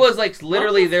like movie. it was like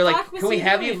literally What the they're like, fuck was can we he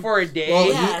have you doing? for a day? Well,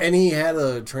 Yeah. he had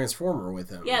a Transformer with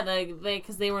him. Yeah,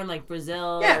 because they were in like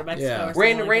Brazil Yeah. or Mexico Yeah. or something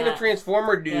Random like that.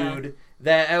 Transformer dude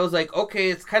that I was like,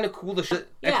 okay, it's kind of cool to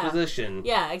Yeah. exposition.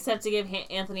 Yeah, except to give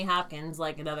Anthony Hopkins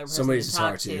like another person Somebody to to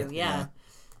talk talk to. to, Yeah. yeah.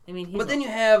 I mean, he's But then you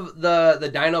have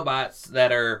the Dinobots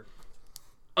that are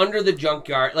under the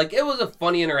junkyard. Like it was a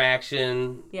funny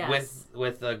interaction Yes.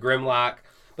 with Grimlock.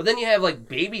 But then you have like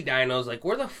baby dinos. Like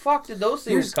where the fuck did those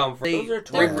things come from? Those are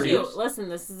They're toys. cute. Listen,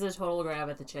 this is a total grab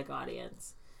at the chick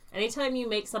audience. Anytime you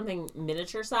make something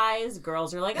miniature size,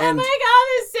 girls are like, "Oh And- my god,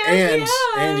 it's so and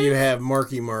cute!" and you have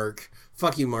Marky Mark,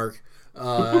 Fucky Mark,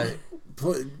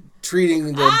 treating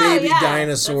the baby yeah,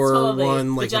 dinosaur that's totally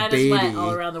one like a vaginas baby, wet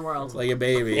all around the world. like a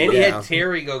baby. And he yeah. had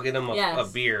Terry go get him a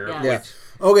Yes. beer. Yeah. Yeah.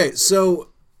 Okay, so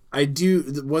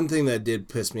The one thing that did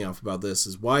piss me off about this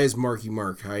is why is Marky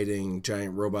Mark hiding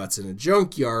giant robots in a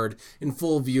junkyard in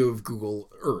full view of Google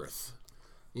Earth?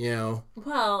 You know?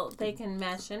 Well, they can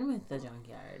mesh in with the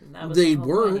junkyard. That was They the whole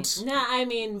weren't. point. No, I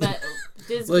mean, but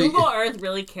does Like- Google Earth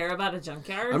really care about a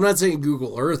junkyard? I'm not saying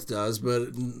Google Earth does,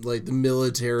 but like the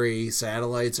military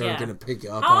satellites aren't Yeah. going to pick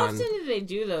up How on often do they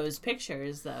do those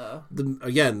pictures, though? the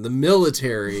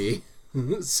military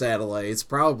satellites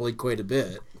probably quite a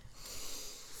bit.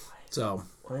 So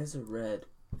Why is it red?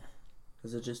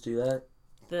 Does it just do that?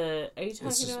 Are you talking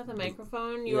just- about the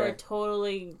microphone? You Yeah. are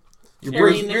totally. you're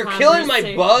Carrying breaking, the You're killing my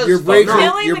conversation. buzz. You're breaking- fucker.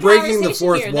 Killing you're the breaking the conversation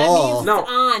fourth here. wall. That means No.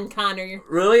 it's on, Connor.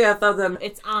 Really? I thought that.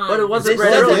 It's on. But it wasn't This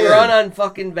red doesn't earlier. run on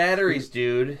fucking batteries,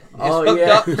 dude. It's Oh, hooked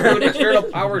yeah. up to an external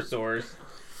power source.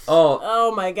 Oh,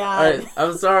 Oh my god.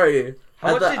 I'm sorry. How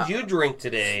I much thought- did you drink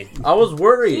today? I was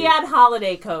worried. He had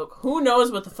holiday Coke. Who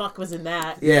knows what the fuck was in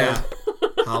that? yeah,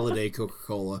 holiday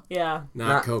Coca-Cola, Yeah.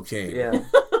 not cocaine. Yeah.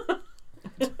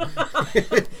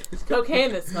 It's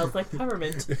cocaine that smells like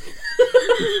peppermint.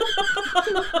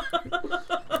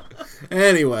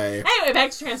 Anyway, Anyway,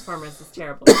 back to Transformers. It's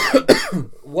terrible.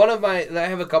 I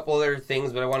have a couple other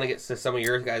things, but I want to get to some of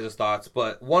your guys' thoughts.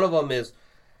 But one of them is,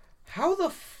 how the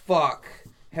fuck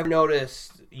have you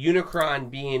noticed Unicron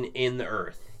being in the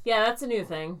Earth? Yeah, that's a new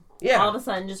thing. Yeah. All of a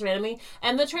sudden, just randomly.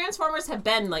 And the Transformers have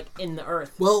been, like, in the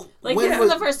Earth. well, Like, when this was,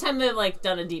 is the first time they've, like,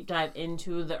 done a deep dive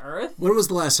into the Earth. when was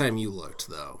the last time you looked,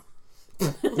 though?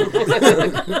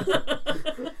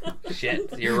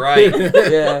 Shit, you're right.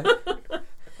 Yeah.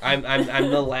 I'm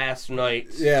the last night.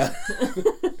 Yeah,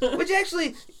 Which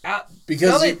actually, because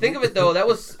now that I you- think of it though,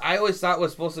 I always thought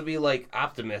was supposed to be like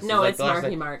Optimus. No, like it's the last Marky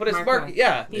night. Mark. But it's Mark Marky. Mark.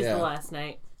 Yeah. He's Yeah. the last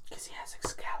night. Because he has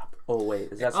Excalibur. Oh,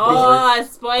 wait. Is that spoiler? Oh,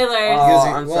 spoilers. Because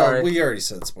I'm sorry. we already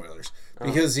said spoilers.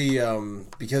 Because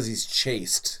he's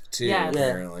chased too. Yeah.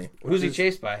 Apparently. Who's he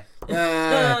chased by? That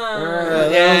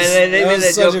Yeah, was, they that made was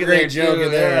that such joke a in great there, joke too,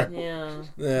 in there. Yeah.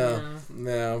 Yeah.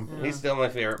 No. He's still my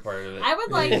favorite part of it. I would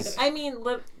like, I mean,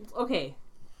 okay,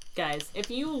 guys,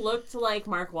 if you looked like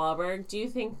Mark Wahlberg, do you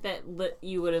think that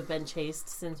you would have been chased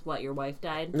since, what, your wife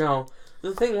died? No.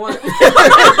 The thing was...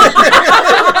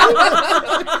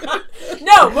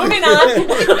 No, moving on.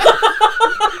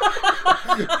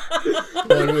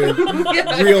 One with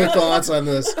real thoughts on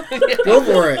this. Go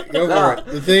for it. Go for it.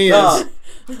 The thing is,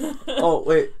 Oh,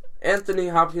 wait. Anthony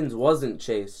Hopkins wasn't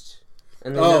chased.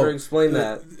 And they Oh, never explained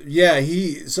that. yeah,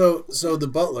 so the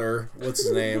butler, what's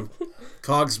his name?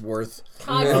 Cogsworth.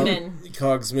 Cogsman.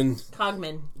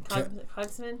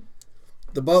 Cogsman.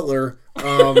 The butler.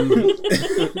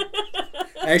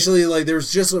 Actually, like,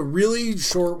 there's just a really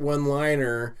short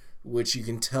one-liner, which you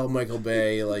can tell Michael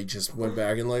Bay, like, just went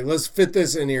back and, like, let's fit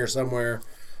this in here somewhere.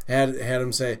 Had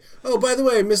him say, oh, by the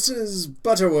way, Mrs.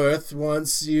 Butterworth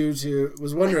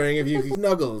was wondering if you could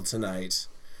snuggle tonight.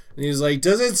 And he was like,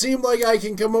 does it seem like I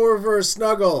can come over for a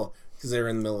snuggle? Because they were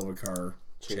in the middle of a car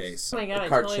chase. Oh my god, I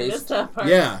Car totally chased? missed that part.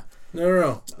 Yeah.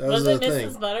 No. That was Was the it thing.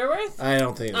 Mrs. Butterworth? I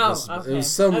don't think it Oh, was. okay. It was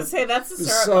some. I'd say that's a it was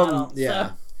syrup some. bottle. Yeah.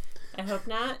 So I hope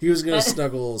not. He was gonna But-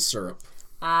 snuggle syrup.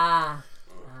 Ah.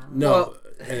 No. Well-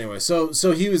 Anyway, so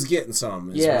he was getting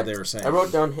some. Is Yeah. what they were saying. I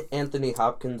wrote down Anthony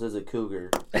Hopkins as a cougar.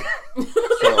 So,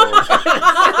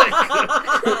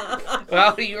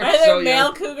 Well, you were Are there so male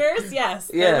young. cougars? Yes.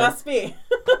 Yeah. There must be.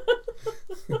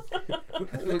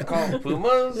 We call them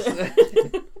pumas.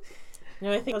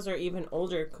 No, I think those are even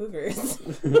older cougars.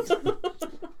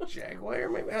 Jaguar,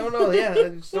 maybe, I don't know. Yeah, I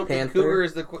just don't think Panther. cougar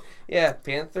is the panther. Yeah,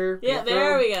 Panther?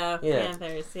 there we go. Yeah.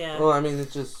 Panthers, yeah. well, I mean,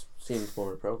 it just seems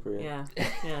more appropriate. Yeah,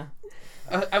 yeah.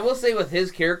 I will say with his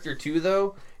character too,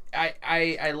 though,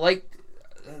 I liked.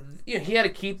 He had to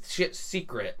keep shit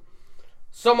secret,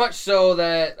 so much so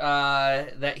that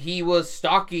that he was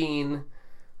stalking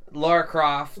Lara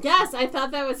Croft. Yes, I thought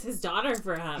that was his daughter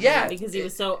for him. Yeah. Because he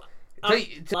was so To-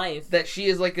 life. That she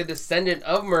is like a descendant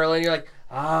of Merlin. You're like,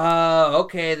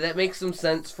 okay, that makes some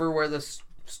sense for where the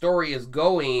story is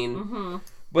going. Mm-hmm.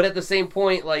 But at the same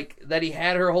point, like that he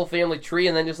had her whole family tree,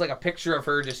 and then just like a picture of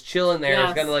her just chilling there. Yes.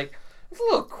 It's kind of like it's a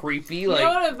little creepy. You Like, know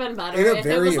what would have been better In a if it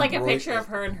very was like a embroidered- picture of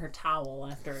her in her towel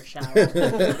after a shower.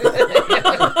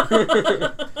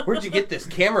 where'd you get this?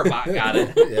 Camera bot got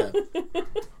it. Yeah.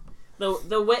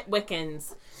 the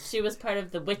Witwickens. She was part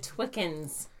of the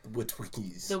Witwickens.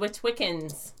 Witwickies. The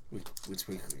Witwickens.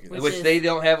 Witwickies. Which Which is- they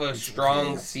don't have a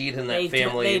strong seed in that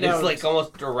family. they It's don't. like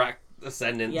almost direct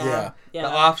descendants. Yeah. Yeah.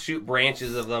 The offshoot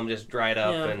branches of them just dried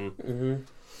up, Yeah. and Mm-hmm.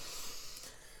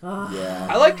 Yeah.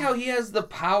 I like how he has the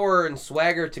power and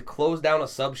swagger to close down a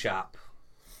sub shop.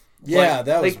 Yeah, like-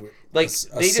 that was like- weird. like,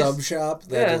 a they just- sub shop.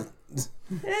 That Yeah. is-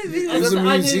 It was a an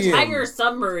museum. entire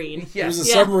submarine. It was a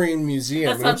Yeah. submarine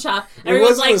museum. A sub shop. It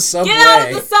Everyone's wasn't like, a subway. get out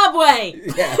of the subway!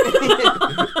 Yeah.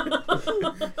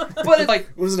 But it's like,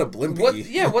 It wasn't a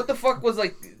blimpie. what the fuck was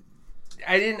like?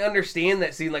 I didn't understand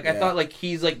that scene. Like, I Yeah. thought like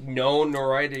he's like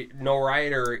notoriety.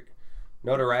 Notorious?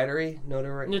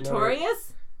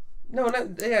 No,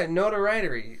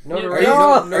 notoriety. Notoriety.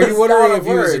 Are you wondering if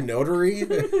he was a word. notary?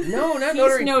 No, not He's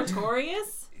notary.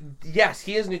 notorious? Yes,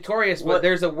 he is notorious, but What?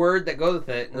 there's a word that goes with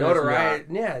it. There's Notoriety.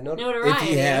 Yeah, Notoriety. If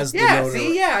he has the Yeah, notoriety.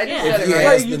 see, yeah, I just Yeah. said If it he right.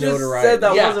 has you the just notoriety. said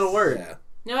that Yes. wasn't a word. Yeah.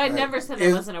 No, I never said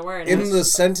that wasn't a word. In the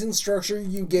sentence structure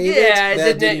you gave Yeah, it, it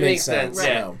that didn't make sense. Right.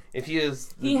 Yeah, No. if he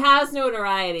is, He has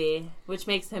notoriety, which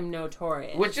makes him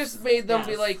notorious. which just made them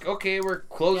be Yes. like, okay, we're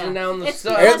closing Yeah. down the It's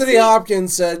stuff. because Anthony he-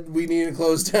 Hopkins said we need to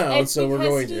close down, It's so we're because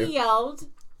going he to. yelled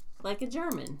like a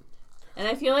German. And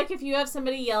I feel like if you have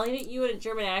somebody yelling at you in a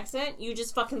German accent, you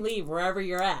just fucking leave wherever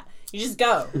you're at. You just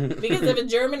go. Because if a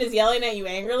German is yelling at you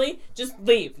angrily, just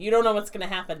leave. You don't know what's going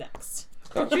to happen next.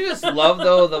 Don't you just love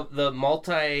though the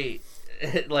multi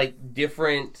like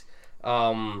different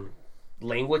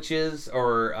languages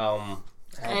or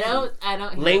I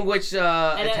don't hear, language don't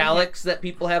italics that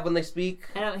people have when they speak?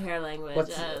 I don't hear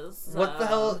languages. What the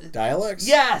hell? Dialects?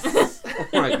 Yes.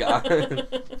 Oh my god.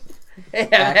 Hey,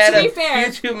 I've had To be a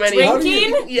fair, few too many.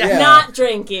 drinking, Yeah. not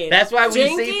drinking. That's why we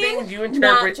say Drinking, things you not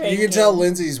interpret. drinking. You can tell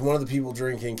Lindsay's one of the people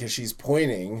drinking because she's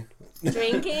pointing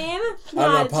Drinking, on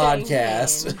not a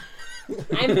podcast. drinking.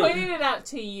 I'm pointing it out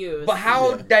to you. But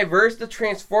how Yeah. diverse the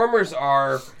Transformers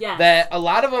are, Yes. that a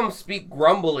lot of them speak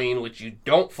grumbling, which you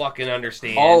don't fucking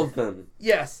understand. All of them.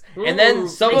 Yes. And then Ooh,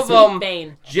 some they of speak them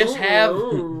Bane. just have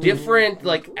Ooh. different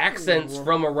like accents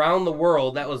from around the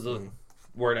world. That was the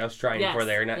word I was trying Yes, for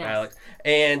there, not yes. dialect.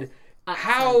 And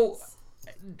how Accents.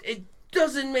 it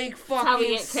doesn't make That's how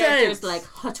we fucking get characters sense. like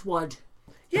Hutwood.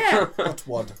 Yeah. That's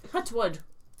what. Hutwood.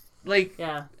 Like,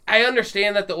 Yeah. I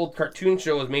understand that the old cartoon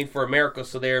show was made for America,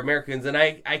 so they're Americans, and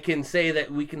I can say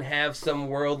that we can have some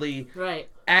worldly Right.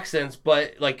 accents,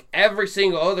 but like every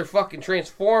single other fucking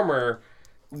Transformer,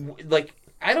 like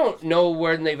I don't know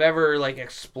when they've ever like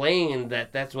explained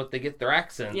that that's what they get their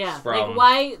accents Yeah. from. Like,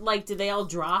 why, like, did they all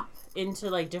drop into,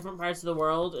 like, different parts of the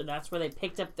world, and that's where they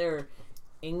picked up their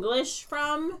English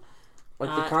from?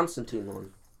 Like the Constantine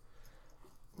one.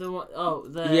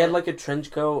 The He had like a trench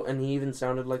coat, and he even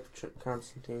sounded like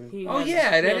Constantine. he Oh, had-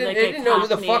 yeah, and he I had, didn't- like, I a didn't know who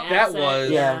the Cockney fuck that accent. was.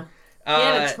 Yeah. He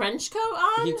had a trench coat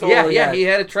on? He Yeah, totally yeah, had- he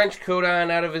had a trench coat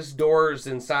on out of his doors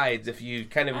and sides. If you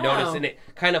kind of Oh. notice, and it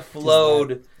kind of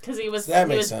flowed. Because he was That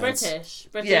he makes was sense. British.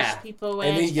 British Yeah. people wear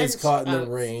And he gets trench caught in the coats.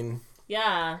 rain.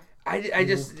 Yeah. I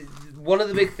just one of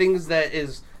the big things that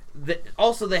is that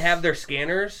also they have their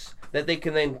scanners that they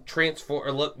can then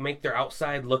transform or make their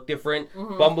outside look different.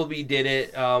 Mm-hmm. Bumblebee did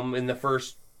it in the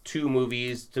first 2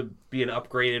 movies to be an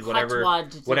upgraded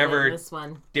Hutwood did it, whatever this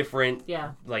one. different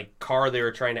Yeah. like car they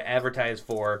were trying to advertise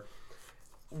for.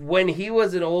 When he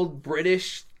was an old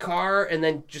British car and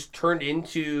then just turned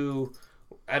into,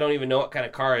 I don't even know what kind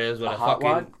of car it is, but A a hot fucking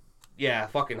wad? yeah,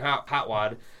 fucking hot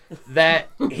wad. That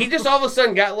he just all of a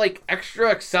sudden got like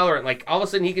extra accelerant. Like all of a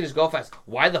sudden he can just go fast.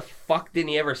 Why the fuck didn't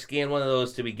he ever scan one of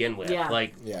those to begin with? Yeah.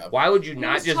 Like, Yeah. why would you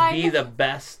not was just trying be to- the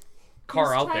best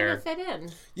car He's out trying there? to fit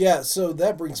in. Yeah, so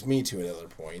that brings me to another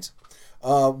point.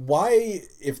 Why,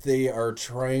 if they are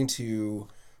trying to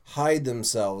hide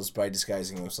themselves by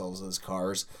disguising themselves as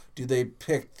cars, do they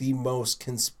pick the most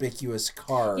conspicuous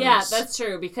cars? Yeah, that's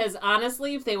true. Because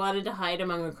honestly, if they wanted to hide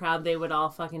among a crowd, they would all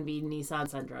fucking be Nissan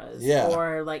Sentras. Yeah.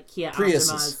 Or like Kia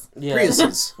Priuses. Optimas. Yeah.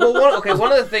 Priuses. Well,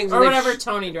 one of the things Or they whatever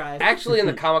Tony drives. actually in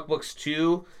the comic books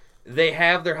too, they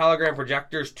have their hologram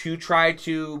projectors to try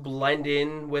to blend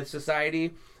in with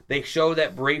society. They show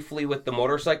that briefly with the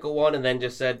motorcycle one and then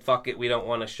just said, fuck it, we don't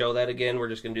want to show that again. We're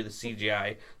just going to do the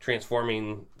CGI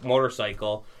transforming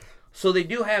motorcycle. So they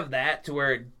do have that to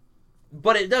where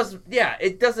but it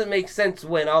doesn't make sense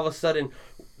when all of a sudden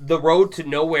the road to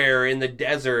nowhere in the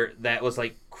desert that was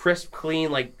like crisp,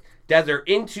 clean, like desert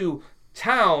into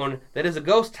town that is a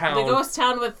ghost town. The ghost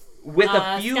town with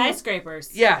a few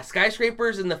skyscrapers. Yeah,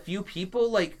 skyscrapers and the few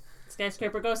people, like,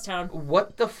 Skyscraper ghost town.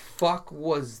 what the fuck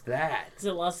was that? It's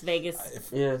in Las Vegas.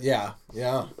 Yeah,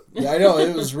 I know,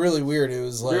 it was really weird. It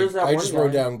was like, There's that I one just guy.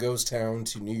 wrote down Ghost Town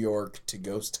to New York to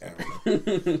Ghost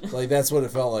Town. Like, that's what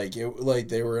it felt like. Like,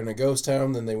 they were in a ghost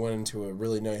town, then they went into a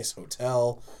really nice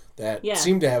hotel that Yeah.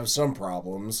 seemed to have some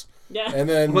problems. Yeah. And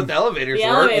then... But the elevators The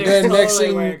work. elevator- And then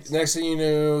Totally worked. next thing you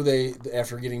knew, they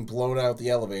after getting blown out the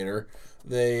elevator,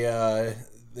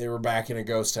 they were back in a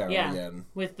ghost town Yeah. again.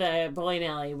 With the bowling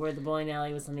alley, where the bowling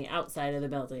alley was on the outside of the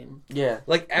building. Yeah.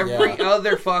 Like, every Yeah.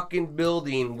 other fucking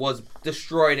building was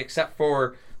destroyed except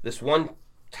for this one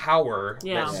tower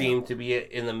Yeah. that seemed to be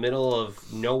in the middle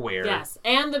of nowhere. Yes,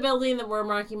 and the building that where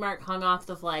Marky Mark hung off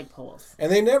the flagpoles.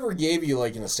 And they never gave you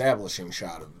like an establishing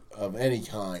shot of any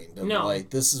kind. Of, No. like,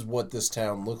 this is what this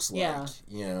town looks like. Yeah.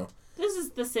 You know? This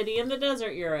is the city in the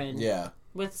desert you're in. Yeah.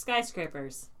 With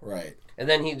skyscrapers. Right. And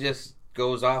then he just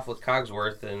goes off with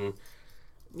Cogsworth, and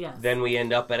Yes. then we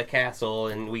end up at a castle,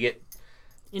 and we get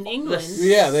in England.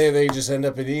 Yeah, they just end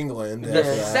up in England. the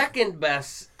after that. second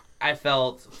best, I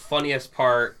felt, funniest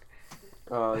part.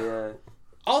 Oh yeah.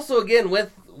 Also, again,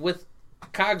 with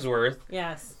Cogsworth,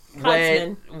 Yes.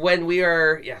 Cogsman. when we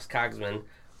are Cogsman,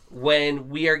 when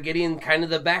we are getting kind of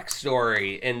the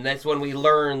backstory, and that's when we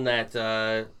learn that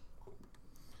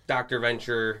Dr.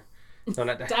 Venture, no,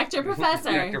 not Dr.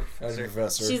 Professor. Dr. As a Professor.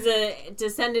 professor. She's a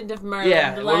descendant of Merlin.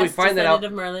 Yeah, the when we last find that descendant out-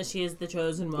 of Merlin, she is the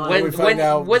chosen one. we find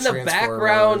out when the the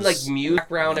background, like Transformers-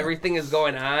 background, everything is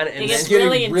going on, it and gets It's getting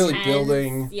really really intense.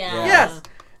 building. Yeah.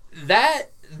 Yes.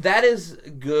 that is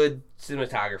good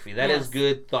cinematography. That is Yes.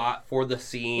 good thought for the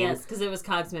scene. Yes, because it was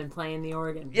Cogsman playing the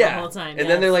organ Yeah. the whole time. And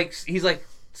then they're like, he's like,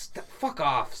 fuck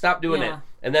off, stop doing Yeah. it.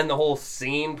 And then the whole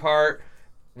scene part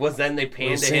was then they We're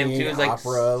panned to him singing too. It's like,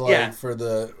 opera, like, yeah, for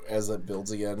the, as it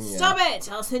builds again. Yeah. Stop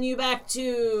it! I'll send you back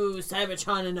to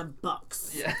Cybertron in a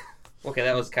box. yeah. Okay,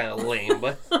 that was kind of lame,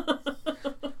 but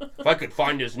if I could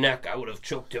find his neck, I would have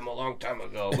choked him a long time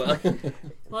ago. But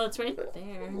Well, it's right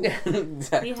there.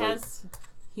 Exactly. He has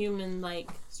human-like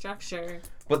structure.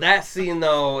 But that scene,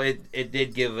 though, it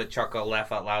did give a chuckle,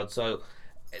 laugh out loud. So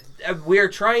we're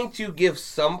trying to give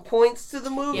some points to the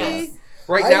movie. Yes.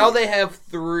 Right now they have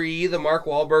 3, the Mark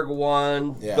Wahlberg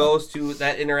one, Yeah. those 2,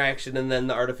 that interaction, and then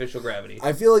the artificial gravity.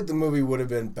 I feel like the movie would have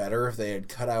been better if they had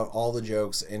cut out all the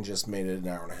jokes and just made it an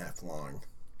hour and a half long.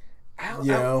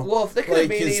 You know? Well, if they could have Like,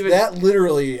 made 'cause even... that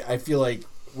literally, I feel like,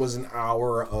 was an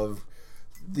hour of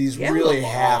these Yeah, really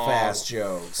long. half-assed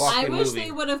jokes. Fuck. I Fucking wish movie.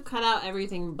 they would have cut out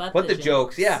everything but But the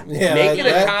jokes, yeah. Yeah, Make it a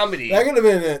that- comedy. That could have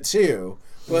been it too,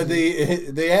 but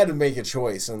they had to make a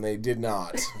choice and they did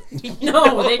not.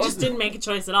 No, they just didn't make a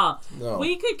choice at all. No.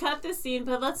 We could cut this scene,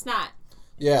 but let's not.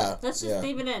 Yeah, Let's just yeah.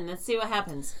 leave it in. Let's see what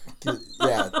happens.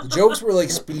 Yeah, the jokes were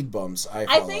like speed bumps. I I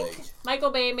felt think like.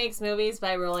 Michael Bay makes movies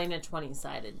by rolling a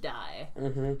 20-sided die.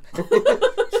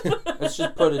 Let's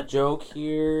just put a joke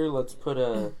here. Let's put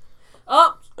a.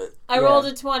 Oh, I Yeah. rolled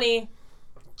a 20.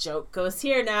 Joke goes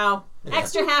here now.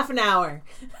 Extra half an hour.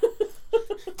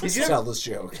 Let's tell this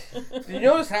joke. Did you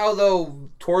notice how, though,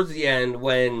 towards the end,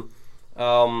 when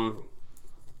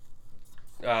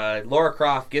Laura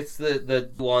Croft gets the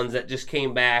ones that just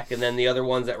came back, and then the other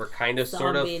ones that were kind of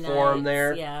sort of Zombie formed nights,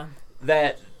 there, Yeah.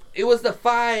 that it was the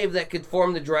 5 that could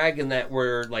form the dragon that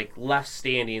were, like, left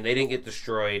standing. They didn't get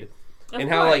destroyed. Of And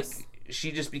how, like, course.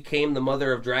 she just became the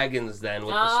mother of dragons then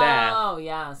with the staff. Oh,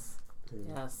 yes.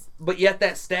 Yes. But yet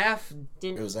that staff, It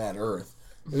Didn't. was at Earth.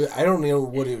 I don't know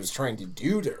what it was trying to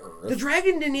do to Earth. the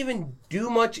dragon didn't even do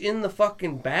much in the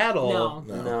fucking battle.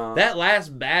 No. No. That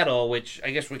last battle, which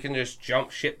I guess we can just jump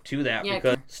ship to that, Yeah,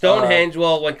 because Stonehenge,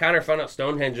 well, when Connor found out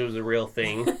Stonehenge was a real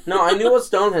thing. No, I knew what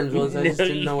Stonehenge was. I just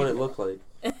didn't know what it looked like.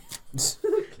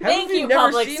 Thank you, never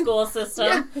public seen- school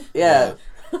system. Yeah.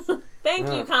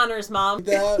 Thank you, Connor's mom.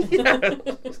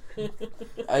 That,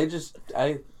 I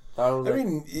thought it was I like,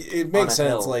 mean, it On makes a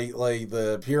sense. hill. Like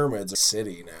the pyramids are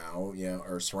city now,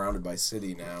 are surrounded by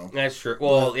city now. That's true.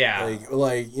 Well, yeah.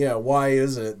 Like, why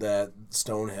is it that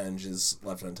Stonehenge is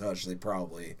left untouched? They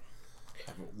probably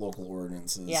have local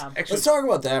ordinances. Yeah. Actually- Let's talk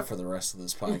about that for the rest of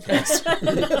this podcast.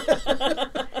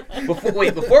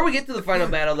 Before we get to the final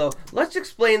battle, though, let's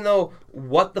explain, though,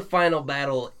 what the final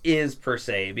battle is, per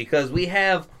se, because we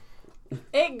have...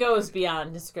 It goes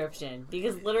beyond description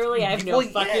because literally I have no Well,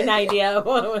 yeah. fucking idea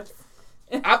what it was.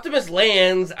 Optimus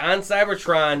lands on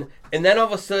Cybertron, and then all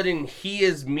of a sudden he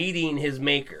is meeting his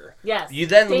maker. Yes. You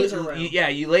then, Danger room.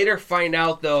 you later find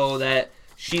out though that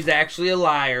she's actually a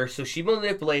liar. So she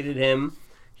manipulated him.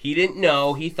 He didn't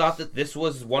know. He thought that this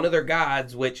was one of their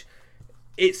gods, which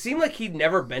it seemed like he'd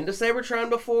never been to Cybertron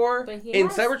before. But he And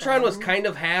has Cybertron was been. kind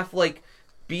of half like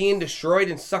being destroyed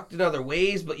and sucked in other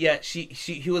ways, but yet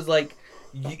he was like,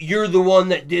 "You're the one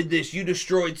that did this. You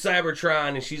destroyed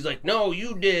Cybertron," and she's like, "No,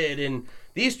 you did." And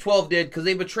these 12 did because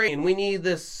they betrayed, and we need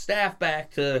this staff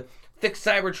back to fix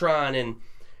Cybertron. And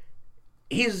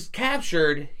he's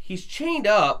captured, he's chained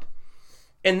up,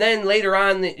 and then later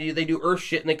on they do Earth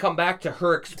shit, and they come back to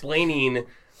her explaining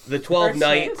the 12 Earth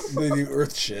nights. They do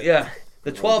Earth shit. Yeah,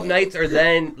 the 12 nights are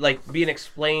then like being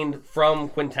explained from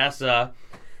Quintessa,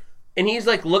 and he's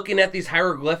like looking at these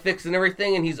hieroglyphics and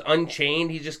everything, and he's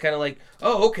unchained. He's just kind of like,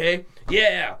 "Oh, okay,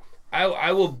 yeah,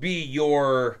 I will be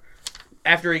your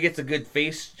after he gets a good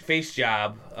face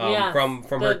job Yes, from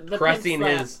her the caressing pink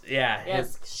slap. his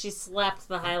Yes, she slapped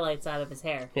the highlights out of his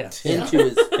hair. yes. Into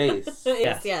his face.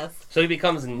 Yes. So he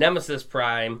becomes Nemesis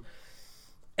Prime.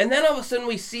 And then all of a sudden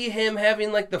we see him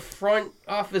having like the front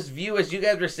office view, as you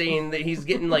guys were saying, that he's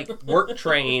getting like work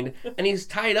trained and he's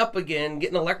tied up again,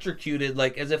 getting electrocuted,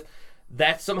 like as if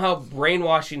that's somehow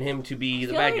brainwashing him to be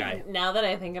the bad guy. Now that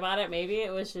I think about it, maybe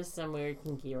it was just some weird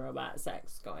kinky robot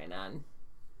sex going on.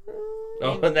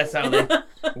 Oh, and that's how they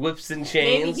whips and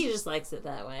chains. Maybe he just likes it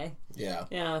that way. Yeah.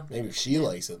 Yeah. Maybe she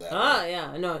likes it that Oh, way.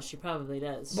 yeah. No, she probably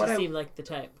does. She But seemed like the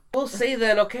type. We'll say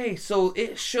then, okay, so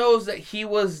it shows that he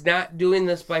was not doing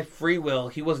this by free will.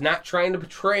 He was not trying to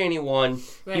betray anyone. He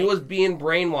Right. was being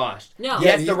brainwashed. No.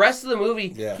 Yeah, Yet the rest of the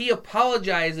movie, Yeah. he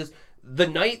apologizes. The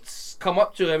knights come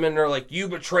up to him and they're like, "You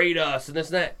betrayed us," and this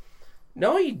and that.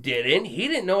 No, he didn't. He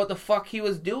didn't know what the fuck he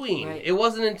was doing. Right. It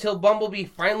wasn't until Bumblebee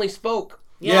finally spoke.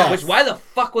 Yeah. Which, why the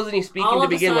fuck wasn't he speaking All to of a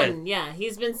begin sudden, with? yeah,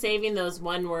 he's been saving those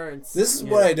one words. This is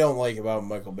what I don't like about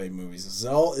Michael Bay movies.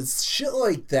 It's shit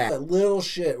like that. That little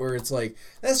shit where it's like,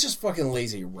 that's just fucking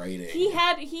lazy writing. He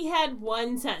had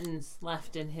one sentence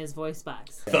left in his voice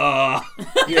box. Duh.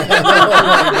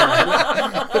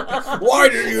 Why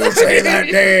did you say that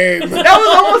name? That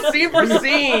was almost scene for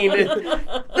scene.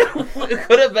 It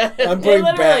could have been. I'm putting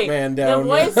Literally, Batman down the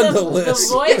voice on of the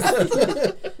list.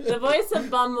 the voice of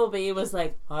Bumblebee was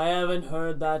like, "I haven't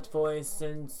heard that voice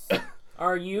since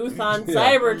our youth on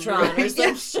Cybertron," or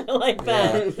some shit like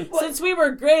that. Since we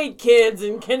were grade kids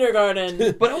in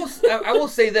kindergarten. But I will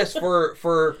say this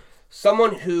for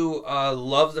someone who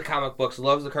loves the comic books,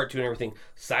 loves the cartoon and everything,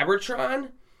 Cybertron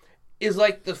is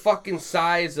like the fucking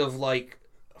size of like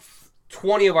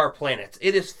 20 of our planets.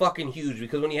 It is fucking huge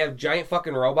because when you have giant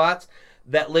fucking robots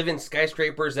that live in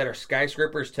skyscrapers that are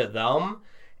skyscrapers to them,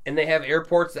 and they have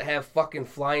airports that have fucking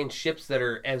flying ships that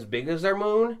are as big as our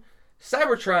moon,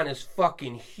 Cybertron is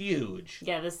fucking huge.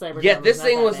 Yeah, this Cybertron. Yet this not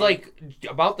thing that was big. like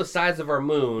about the size of our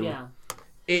moon. Yeah.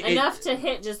 Enough to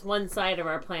hit just one side of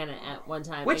our planet at one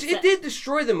time. Which it did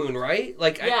destroy the moon, right?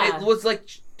 Like, Yeah. it was like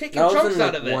taking That was chunks in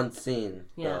out of it. one scene.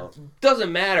 Yeah. though.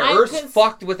 Doesn't matter. I Earth's could-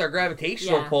 fucked with our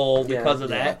gravitational Yeah. pull Yeah. because of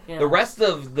that. Yeah. The rest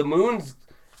of the moon's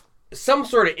some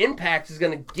sort of impact is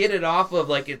going to get it off of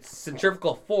like its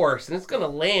centrifugal force, and it's going to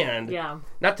land. Yeah.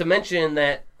 Not to mention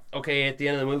that. Okay, at the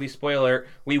end of the movie, spoiler,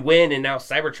 we win, and now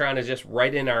Cybertron is just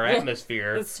right in our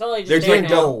atmosphere. It's totally just They there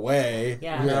didn't now. go away.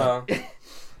 Yeah. No.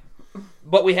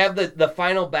 But we have the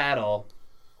final battle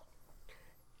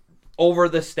over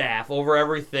the staff, over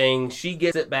everything. She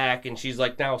gets it back, and she's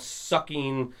like now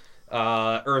sucking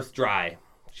Earth dry.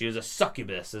 She was a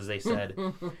succubus, as they said.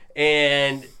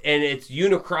 and it's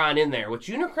Unicron in there, which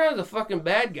Unicron is a fucking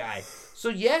bad guy. So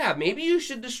yeah, maybe you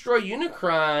should destroy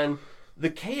Unicron, the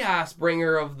chaos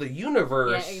bringer of the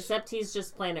universe. Yeah, except he's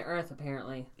just planet Earth,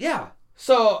 apparently. Yeah.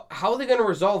 So how are they going to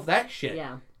resolve that shit?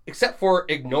 Yeah. Except for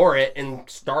ignore it and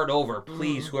start over,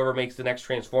 please, whoever makes the next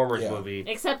Transformers Yeah. movie.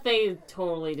 Except they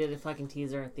totally did a fucking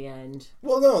teaser at the end.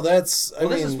 Well, no, that's. I Well,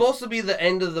 mean, this is supposed to be the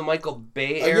end of the Michael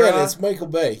Bay era. again, it's Michael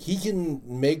Bay. He can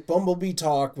make Bumblebee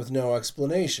talk with no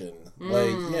explanation. Like,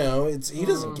 you know, he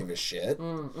doesn't give a shit.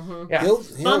 Yeah. He'll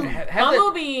Have the-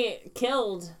 Bumblebee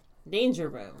killed Danger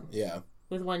Room yeah,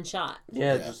 with one shot.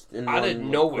 Yeah, Yeah. just in Out of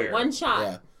one nowhere. One shot.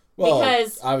 yeah. Well,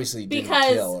 Because- obviously, he didn't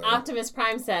Because kill her. Optimus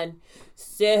Prime said,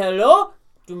 "Say hello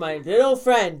to my little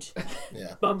friend,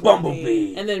 Yeah,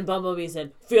 Bumblebee. And then Bumblebee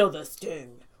said, "Feel the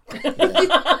sting."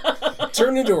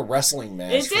 turned into a wrestling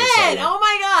match. It for a did! second. Oh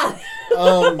my god!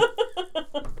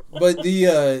 But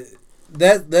the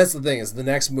that's the thing is the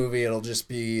next movie it'll just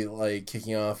be like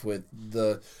kicking off with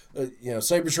the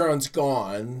Cybertron's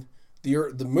gone,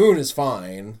 the moon is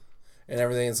fine, and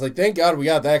everything. It's like thank God we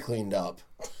got that cleaned up.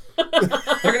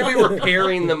 They're going to be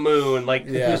repairing the moon, like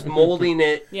Yeah. just molding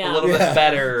it Yeah. a little Yeah. bit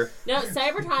better. No,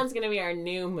 Cybertron's gonna be our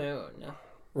new moon.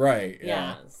 Right.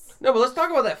 Yeah. Yes. No, but let's talk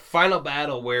about that final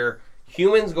battle where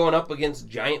humans going up against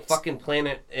giant fucking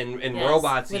planet and Yes.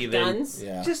 robots with even. guns.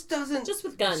 Yeah. Just doesn't. Just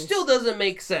with guns. Still doesn't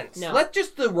make sense. No. Let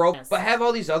just the Yes. but have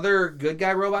all these other good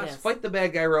guy robots Yes. fight the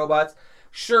bad guy robots.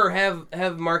 Sure,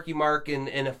 have Marky Mark and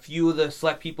a few of the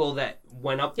select people that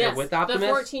went up there Yes, with the Optimus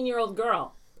 14-year-old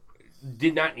girl.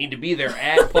 did not need to be there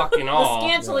at fucking The all.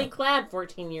 scantily clad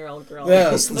 14-year-old girl.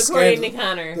 Yes, the according to scant-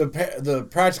 Connor. The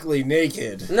practically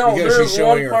naked. No, because there's she's showing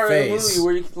one her part face. of the movie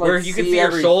where you can, like, Where you can see her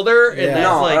every... shoulder, and Yeah. that's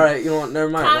No, like alright, you know what,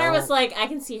 never mind. Connor I was don't- like, I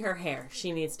can see her hair.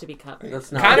 She needs to be covered.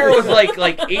 That's not Connor was like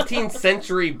 18th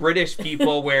century British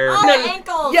people where Oh, her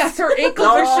ankles! yes, her ankles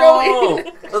No, are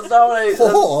showing. that's not what I... That's,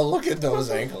 Oh, look at those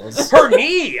ankles. Her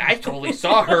knee. I totally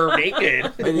saw her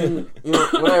naked. and you know,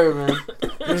 whatever, man.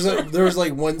 There was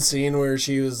like one scene scene where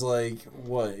she was like,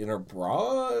 what, in her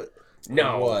bra?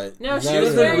 No. What? No, she Not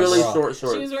was in wearing her really bra. short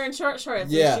shorts. She was wearing short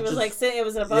shorts. Yeah. And she was like sitting. It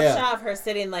was a above Yeah. shot of her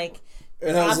sitting like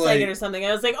And I was cross-legged like, or something.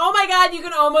 I was like, oh my god, you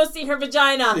can almost see her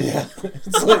vagina. yeah.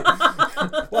 It's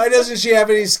like, why doesn't she have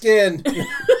any skin?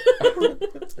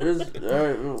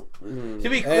 To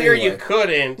be clear, you Anyway.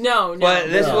 couldn't. No, But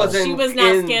this No. wasn't. She was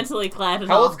not in- scantily clad at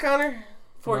How all. old's Connor?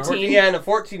 14. Yeah, in a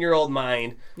 14-year-old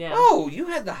mind. Yeah. Oh, you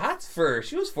had the hots first.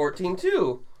 She was 14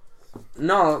 too.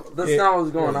 No, that's not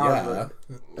what's going on. Yeah.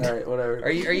 But, all right, whatever. Are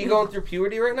you going through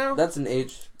puberty right now? That's an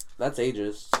age. That's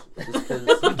ages. Just 'cause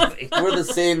we're the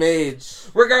same age.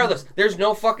 Regardless, there's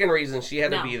no fucking reason she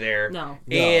had No. to be there. No.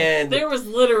 And There was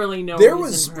literally no There reason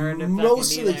was for her to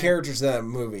most fucking of be the there. characters in that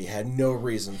movie had no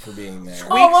reason for being there.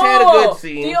 Squeaks had a good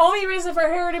scene. The only reason for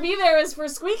her to be there is for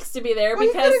Squeaks to be there Well,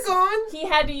 he because could've gone. he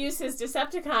had to use his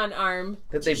Decepticon arm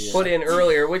that they put in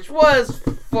earlier, which was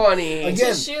funny.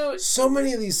 Again, to shoot. so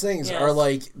many of these things Yes. are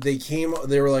like they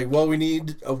were like, well, we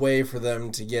need a way for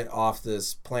them to get off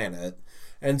this planet.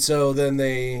 And so then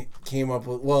they came up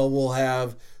with, well, we'll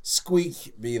have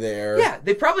Squeak be there. Yeah,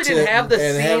 they probably didn't have the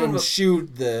and scene. have him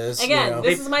shoot this. Again, you know.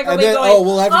 this is Michael And Bay then, going,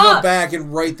 we'll have to "Ah!" go back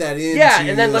and write that in. Yeah,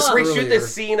 and then let's reshoot earlier.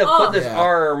 this scene of Oh. put this Yeah.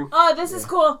 arm. Oh, this is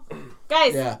cool.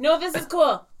 Guys, Yeah. no, this is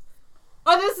cool.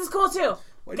 Oh, this is cool too.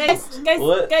 Guys,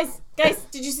 What? guys,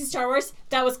 did you see Star Wars?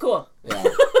 That was cool. Yeah.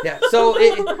 Yeah, so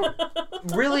it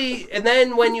really, and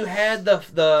then when you had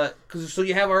so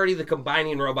you have already the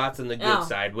combining robots and the good Oh,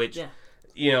 side, which yeah.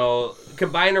 you know,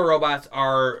 combiner robots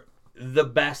are the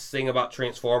best thing about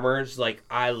Transformers. Like,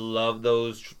 I love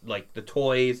those, like the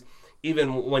toys.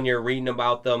 Even when you're reading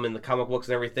about them in the comic books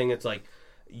and everything, it's like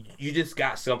you just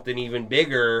got something even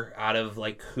bigger out of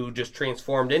like who just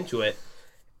transformed into it.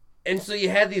 And so you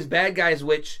had these bad guys,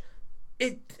 which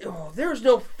there's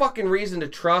no fucking reason to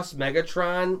trust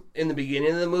Megatron in the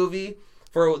beginning of the movie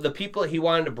for the people he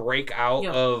wanted to break out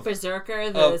of. Berserker,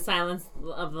 the of- Silence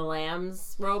of the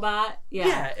Lambs robot.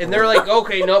 Yeah, and they're like,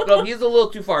 okay, nope, he's a little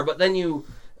too far. But then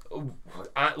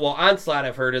Onslaught,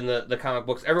 I've heard in the comic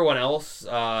books, everyone else,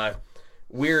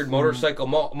 weird motorcycle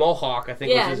Mohawk, I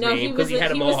think was his name, because he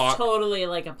had a mohawk. Was totally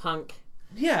like a punk.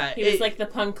 Yeah, He was like the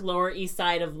punk Lower East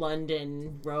Side of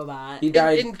London robot. He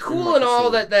died. and cool and all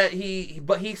that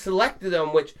he selected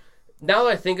them, which now that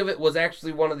I think of it was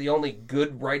actually one of the only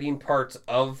good writing parts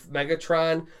of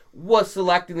Megatron was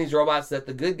selecting these robots that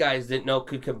the good guys didn't know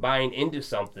could combine into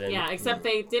something. Yeah, except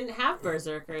they didn't have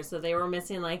Berserker, so they were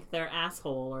missing like their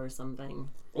asshole or something.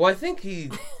 Well, I think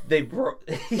they broke.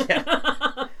 Yeah.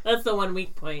 That's the one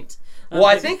weak point. Well,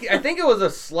 I think it was a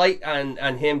slight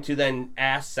on him to then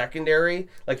ask secondary.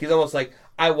 Like, he's almost like,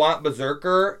 I want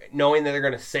Berserker, knowing that they're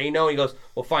going to say no. He goes,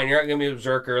 well, fine, you're not going to be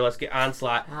Berserker. Let's get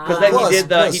Onslaught. Because then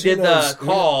Plus, he did who the knows?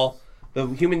 call. The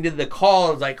human did the call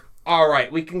and was like, all right,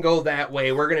 we can go that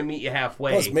way. We're going to meet you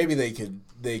halfway. Plus, maybe they could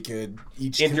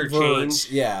each Interchange.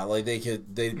 convert. Yeah, like they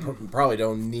probably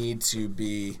don't need to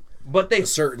be. But they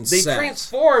certain they set.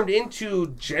 transformed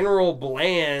into General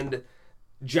Bland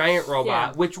giant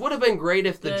robot, Yeah. which would have been great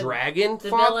if the dragon The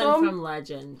fought villain them. from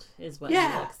Legend is what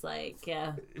Yeah. he looks like.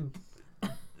 Yeah.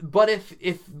 But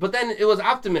but then it was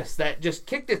Optimus that just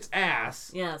kicked its ass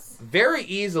Yes. very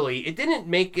easily. It didn't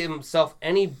make himself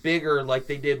any bigger like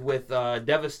they did with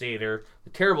Devastator, the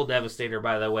terrible Devastator,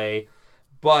 by the way.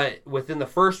 But within the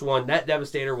first one, that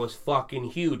Devastator was fucking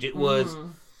huge. It was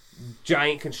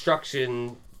giant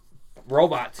construction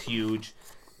robots huge.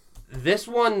 This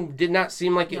one did not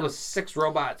seem like it No. was 6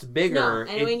 robots No, bigger.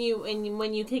 and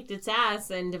when you kicked its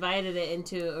ass and divided it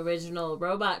into original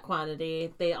robot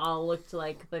quantity, they all looked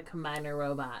like the combiner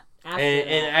robot. After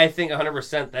And that. I think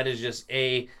 100% that is just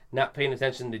not paying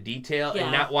attention to detail Yeah.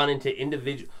 and not wanting to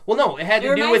individual. Well, no, it had It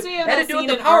to do with reminds me of had that to do with scene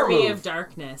the in power Army move. of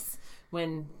Darkness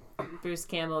when Bruce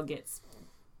Campbell gets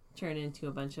turned into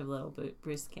a bunch of little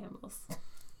Bruce Campbells.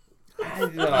 I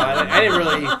don't know, I didn't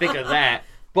really think of that,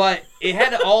 but it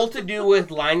had all to do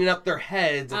with lining up their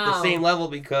heads at the Oh. same level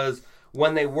because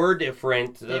when they were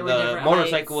different, They the were different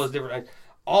motorcycle heights. was different.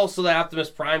 Also, that Optimus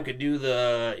Prime could do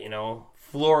the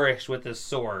flourish with his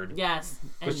sword. Yes,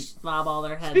 and Which- lob all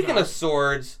their heads Speaking off. of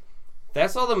swords,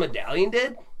 that's all the medallion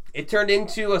did. It turned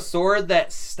into a sword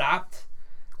that stopped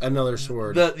Another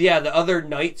sword. the other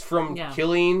knights from Yeah.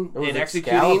 killing It was and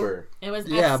executing. Excalibur. It was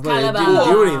Yeah, but it Excalibur.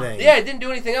 didn't do anything. Yeah, it didn't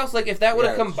do anything else. Like, if that would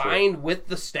have Yeah, that's combined with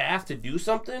the staff to do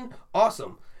something,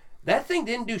 awesome. That thing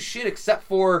didn't do shit except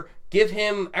for give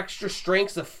him extra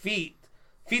strengths of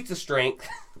feats of strength,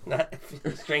 not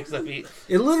strengths of feet.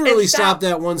 It literally And stop. stopped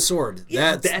that one sword.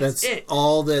 Yeah, that's that's it.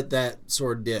 all that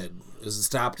sword did. Is it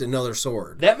stopped another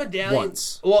sword. That medallion,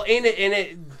 Once. well, and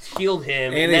it healed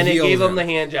him, and And it then it healed gave him him. the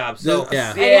hand job. So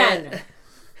Yeah. Again,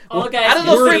 All guys Out of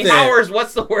those Worth 3 it. powers,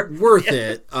 what's the word? Worth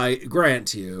it, I grant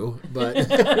to you, but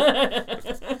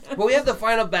But we have the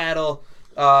final battle.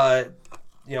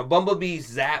 Bumblebee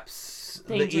zaps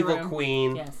the Danger evil room.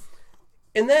 queen. Yes.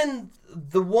 And then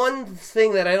the one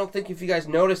thing that I don't think if you guys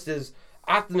noticed is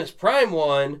Optimus Prime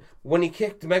won when he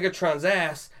kicked Megatron's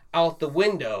ass out the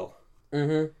window.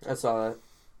 Mm-hmm. I saw that.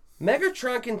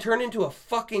 Megatron can turn into a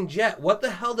fucking jet. What the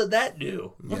hell did that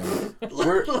do? yeah.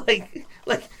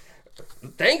 like,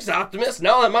 thanks, Optimus.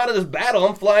 Now I'm out of this battle.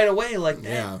 I'm flying away like that.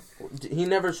 Yeah. He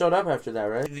never showed up after that,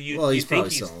 right? You, Well, you he's think probably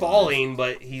he's still alive. falling,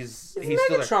 but he's still there.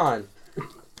 Megatron.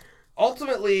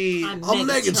 Ultimately, I'm I'm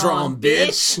Megatron,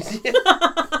 bitch.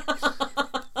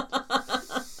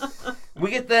 we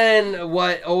get then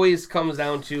what always comes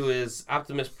down to is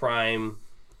Optimus Prime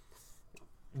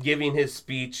giving his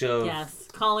speech of... Yes.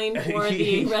 Calling for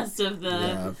the rest of the.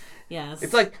 Yeah. Yes.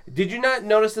 It's like, did you not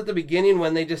notice at the beginning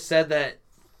when they just said that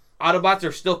Autobots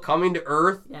are still coming to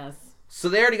Earth? Yes. So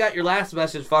they already got your last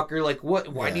message, fucker. Like, what?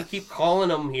 Why do you keep calling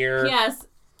them here? Yes.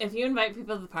 If you invite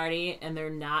people to the party and they're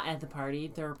not at the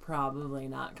party, they're probably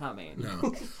not coming. No. You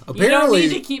don't need to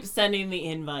Apparently, keep sending the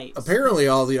invites. all the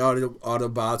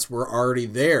Autobots were already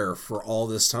there for all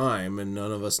this time, and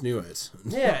none of us knew it.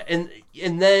 Yeah, and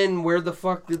then where the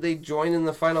fuck did they join in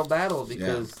the final battle?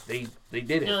 Because they did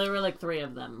it. No, there were like 3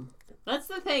 of them. That's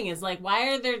the thing is like, why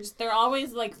are there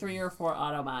always like 3 or 4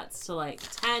 Autobots to like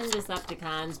 10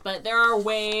 Decepticons, but there are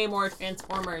way more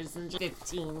Transformers than just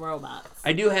 15 robots.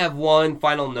 I do have one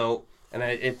final note, and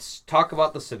it's talk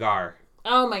about the cigar.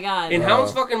 Oh my god. In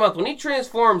Hound's fucking mouth, when he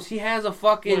transforms, he has a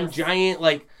fucking Yes. giant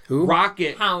like Who?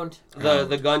 rocket. Hound.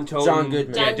 The gun toting. John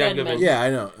Goodman. Yeah, John John Goodman. Goodman. Yeah, I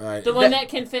know. The one that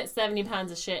can fit 70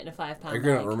 pounds of shit in a 5-pound I bag.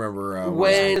 couldn't remember.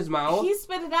 When his mouth. He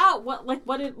spit it out.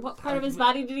 What part of his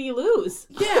body did he lose?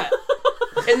 Yeah.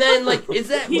 And then, like, is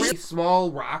that really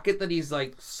small rocket that he's,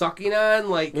 like, sucking on?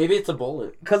 Like, Maybe it's a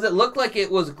bullet. because it looked like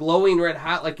it was glowing red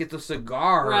hot, like it's a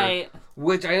cigar. Right.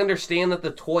 Which I understand that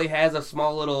the toy has a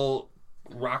small little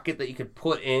rocket that you could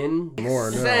put in.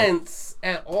 More, no. Sense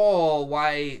at all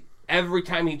why every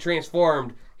time he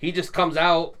transformed, he just comes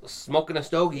out smoking a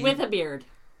stogie. With a beard.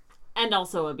 And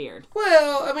also a beard.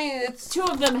 Well, I mean, it's... 2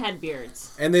 of them had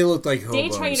beards. And they looked like Day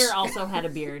hobos. Trader also had a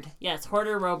beard. Yes,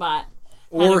 Hoarder Robot.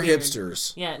 Or had a beard.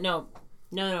 hipsters. Yeah, no.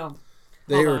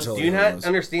 They were Hobos. totally Do you not hobos.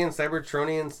 understand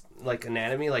Cybertronians, like,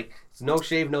 anatomy? Like, it's No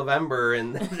Shave November,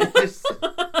 and they just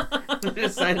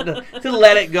decided to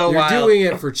let it go You're wild. doing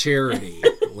it for charity,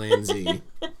 Lindsay.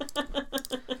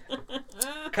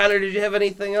 Connor, did you have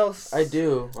anything else? I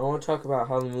do. I want to talk about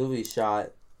how the movie's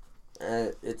shot.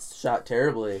 It's shot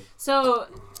terribly. So,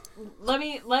 let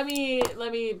me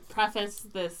preface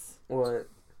this What?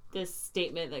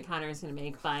 statement that Connor is going to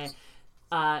make by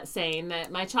saying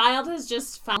that my child has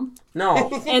just found No.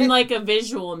 in like a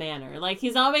visual manner. Like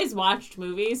he's always watched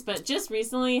movies, but just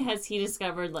recently has he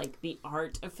discovered like the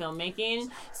art of filmmaking.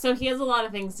 So he has a lot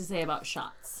of things to say about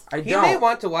shots. I He don't. may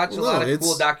want to watch a Well, lot of it's-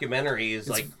 cool documentaries. It's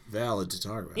Like, valid to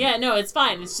talk about. Yeah, no, it's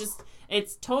fine.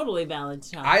 It's totally valid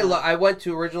to talk about. I went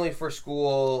to originally for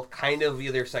school kind of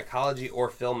either psychology or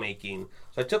filmmaking.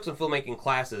 So I took some filmmaking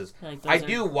classes. Like, I those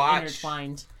do are watch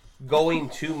intertwined. going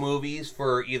to movies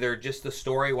for either just the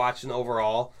story, watching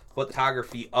overall, but the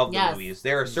photography of the Yes. movies.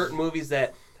 There are certain movies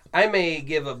that I may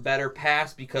give a better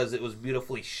pass because it was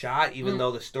beautifully shot, even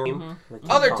though the story. Like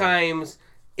Other King Kong. times,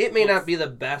 it may not be the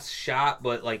best shot,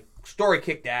 but like story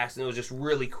kicked ass and it was just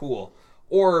really cool.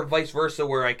 Or vice versa,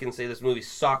 where I can say this movie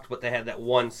sucked, but they had that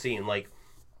one scene. Like,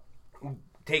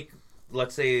 take,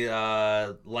 let's say,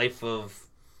 Life of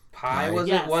Pi, was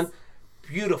Yes. it one?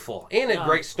 Beautiful. And a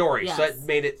great story, so yes. that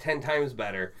made it 10 times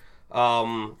better.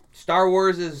 Star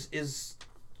Wars is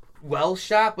well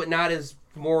shot, but not as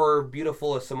more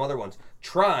beautiful as some other ones.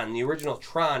 Tron, the original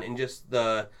Tron, and just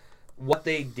what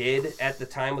they did at the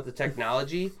time with the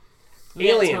technology. We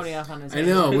got Aliens. Tony off on his I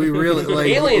know, we really, like,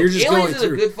 Aliens. you're just Aliens going is a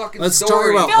through. good fucking Let's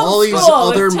story. talk about Film all these school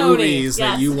with other Tony, movies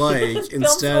that yes. you like instead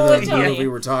school of with the Tony. movie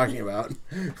we're talking about.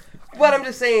 But I'm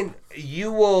just saying,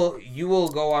 you will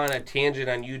go on a tangent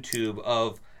on YouTube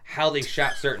of how they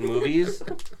shot certain movies,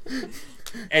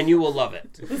 and you will love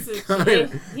it. This is, Connor,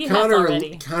 he has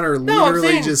already. Connor I'm literally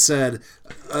saying- just said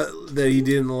that he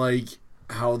didn't like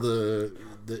how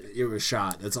it was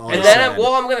shot. That's all. And he then, said. I'm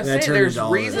going to And that say turned there's into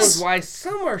all reasons this. why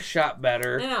some are shot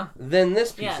better Yeah. than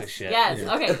this piece Yes. of shit. Yes.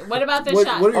 Yeah. Okay. What about the What,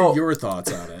 shot? what are Oh. your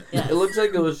thoughts on it? Yes. It looks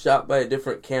like it was shot by a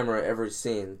different camera every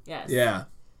scene. Yes. Yeah.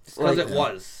 Because Like- it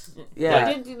was.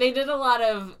 Yeah. They did a lot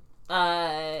of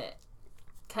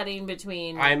cutting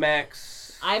between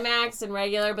IMAX and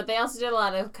regular, but they also did a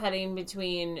lot of cutting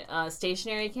between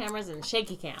stationary cameras and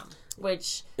shaky cam,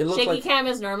 which It looked shaky like- cam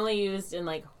is normally used in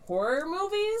like horror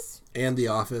movies And The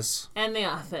Office. and The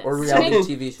Office. Or To reality make-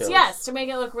 TV shows. Yes, to make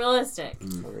it look realistic.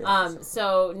 Or reality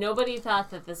So nobody thought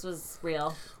that this was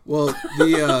real. Well,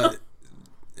 the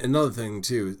another thing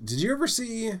too. Did you ever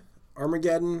see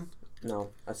Armageddon?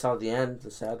 No, I saw the end, the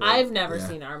sad one. I've never Yeah.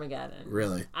 seen Armageddon.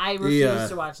 Really? I refuse The,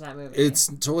 to watch that movie. It's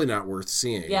totally not worth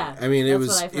seeing. Yeah, I mean, it that's was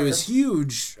what I've it was heard.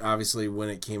 huge, obviously, when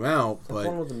it came out, The one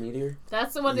but with the meteor.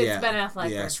 That's the one that's Yeah, Ben Affleck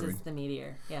the versus asteroid. the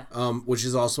Meteor. Yeah. which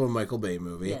is also a Michael Bay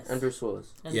movie. Yes. And Bruce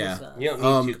Willis. And Yeah. Bruce Willis. You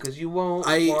don't need to because you won't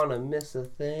I- want to miss a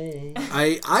thing.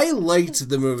 I liked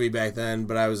the movie back then,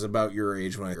 but I was about your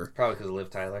age when I heard. Probably because of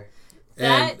Liv Tyler.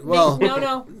 That well,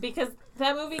 no, because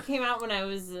that movie came out when I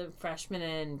was a freshman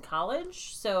in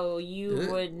college, so you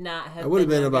would not have. I would have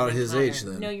been younger about than his Connor. age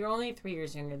then. No, you're only 3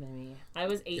 years younger than me. I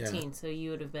was 18, so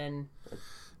you would have been.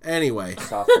 Anyway,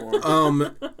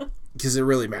 Sophomore. because it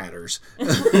really matters.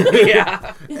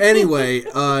 Yeah. Anyway,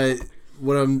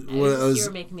 what I You was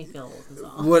were making me feel old. Is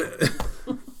all. what.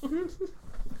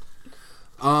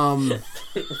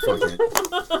 Fuck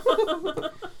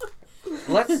it.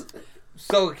 Let's.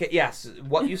 So okay, yes,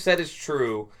 what you said is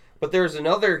true. But there's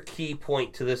another key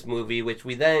point to this movie, which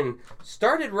we then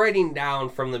started writing down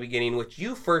from the beginning, which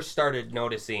you first started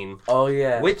noticing, Oh,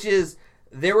 yeah. which is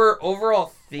there were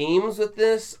overall themes with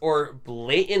this or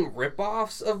blatant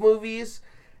ripoffs of movies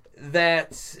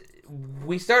that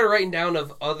we started writing down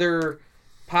of other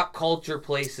pop culture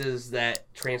places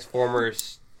that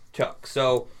Transformers took.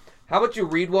 So how about you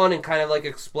read one and kind of like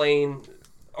explain,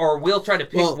 or we'll try to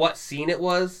pick Well, what scene it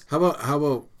was. How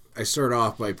about I start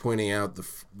off by pointing out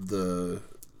the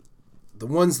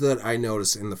ones that I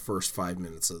noticed in the first 5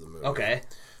 minutes of the movie. Okay.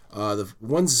 The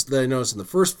ones that I noticed in the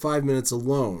first 5 minutes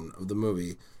alone of the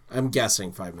movie, I'm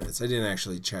guessing 5 minutes. I didn't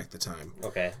actually check the time.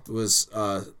 Okay. It was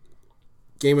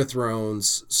Game of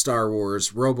Thrones, Star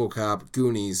Wars, RoboCop,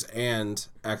 Goonies, and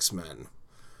X-Men.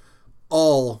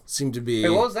 All seem to be Hey,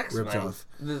 what was X-Men? ripped off.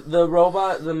 The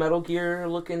robot, the Metal Gear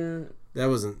looking. That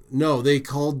wasn't. No, they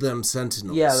called them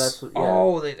Sentinels. Yeah, that's what.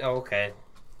 Yeah. Okay.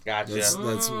 Gotcha. That's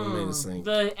what made us think.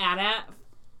 The AT-AT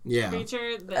Yeah.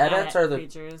 creature. The AT-ATs AT-AT are the-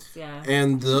 creatures. Yeah.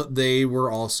 And they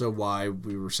were also why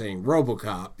we were saying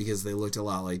RoboCop, because they looked a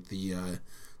lot like the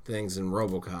things in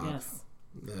RoboCop. Yes.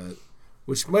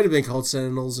 Which might have been called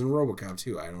Sentinels in RoboCop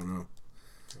too. I don't know.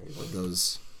 But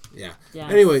those, yeah. Yeah.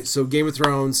 Anyway, so Game of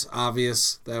Thrones,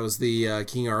 obvious. That was the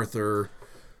King Arthur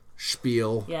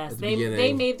spiel. Yes, at the they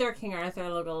beginning. made their King Arthur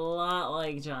look a lot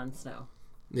like Jon Snow.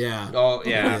 Yeah. Oh,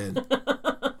 yeah. They did.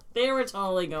 They were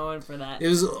totally going for that. It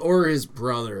was or his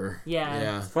brother. Yeah.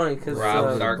 Yeah. It's funny because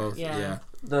Rob Stark. Both, Yeah. yeah.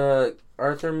 the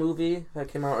Arthur movie that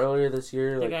came out earlier this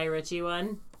year, The like, Guy Ritchie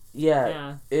one. yeah,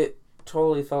 Yeah. it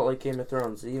totally felt like Game of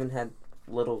Thrones. It even had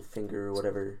Littlefinger or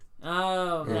whatever.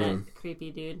 Oh, Mm. that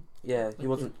creepy dude. Yeah, he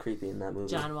wasn't creepy in that movie.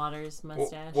 John Waters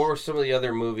mustache. What were some of the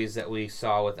other movies that we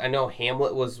saw with? I know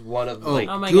Hamlet was one of Oh, like.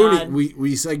 Oh my Goonies, God.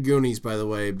 we said Goonies, by the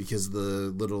way, because the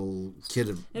little kid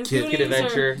His kid Goonies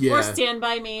Adventure. Or, Yeah. or Stand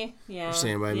By Me. Yeah.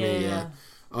 Stand By yeah, Me, yeah.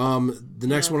 The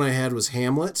next Yeah. one I had was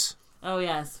Hamlet. Oh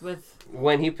yes, with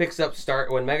when he picks up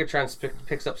when Megatron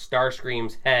picks up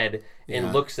Starscream's head and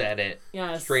Yeah. looks at it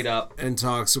yes. straight up. And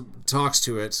talks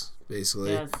to it,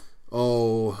 basically. Yes.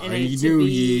 Oh, And I a to knew be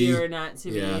ye. or not to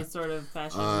Yeah. be sort of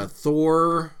fashion.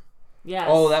 Thor. yes.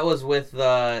 Oh, that was with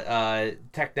the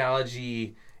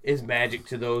technology is magic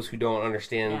to those who don't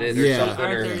understand it, or Yeah.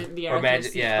 something, The or Arthur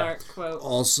magic. C. Yeah. Clarke quote.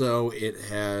 Also, it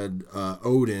had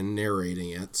Odin narrating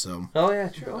it. So Oh yeah,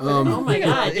 true. Oh my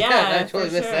God, yeah, I totally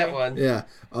for missed sure. that one. yeah,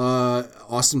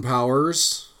 Austin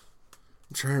Powers.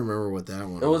 I'm trying to remember what that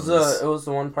one It was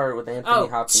the one part with Anthony Oh.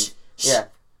 Hopkins. Yeah,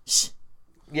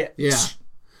 Yeah. Yeah.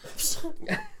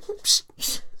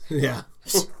 Yeah,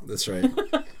 that's right.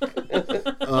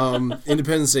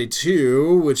 Independence Day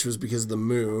 2, which was because of the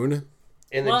moon.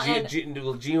 And the Well, and-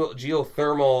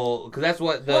 geothermal, because that's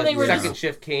what the Well, they were second just-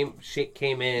 shift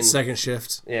came in. Second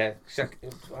shift. Yeah,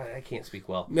 I can't speak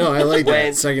well. No, I like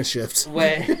When- that. Second shift.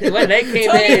 When they came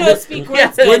Tony in, knows speak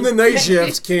words. When the night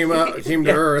shift came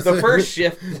to Earth. the first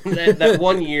shift that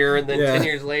 1 year, and then Yeah. 10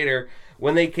 years later,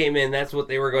 when they came in, that's what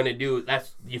they were going to do.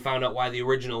 That's you found out why the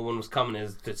original one was coming,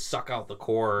 is to suck out the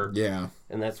core, Yeah.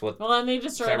 and that's what. Well, and they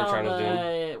destroyed all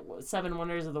Cybertron the 7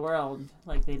 Wonders of the World,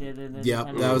 like they did in Yep,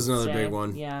 Independence that was another Day. big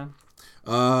one. Yeah.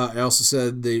 I also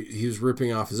said he was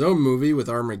ripping off his own movie with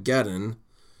Armageddon.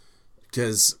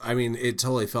 Because, I mean, it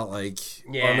totally felt like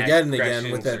Yeah, Armageddon crashing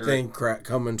again with that Earth. thing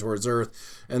coming towards Earth.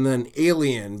 And then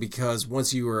Alien, because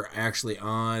once you were actually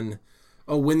on...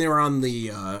 Oh, when they were on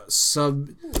the sub...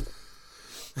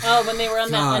 Oh, when they were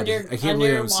on God, that I can't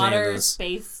believe I'm saying underwater this.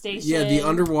 space station. Yeah, the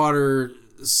underwater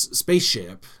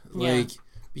spaceship. Yeah. Like,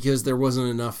 because there wasn't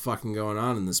enough fucking going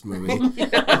on in this movie.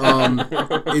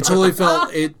 It totally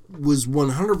felt it was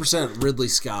 100% Ridley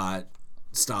Scott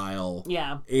style.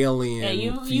 Yeah. Alien. Yeah,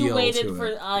 you feel waited to for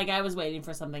it. I was waiting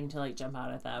for something to like jump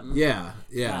out at them. Yeah.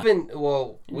 We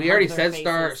already their said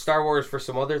faces. Star Wars for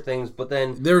some other things, but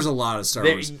then There's a lot of Star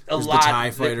Wars. There's the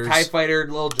TIE fighters. the TIE fighter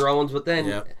little drones, but then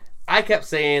Yep. I kept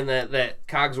saying that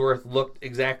Cogsworth looked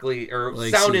exactly or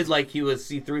Like sounded like he was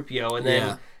C-3PO, and then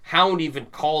Yeah. Hound even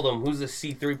called him, "Who's the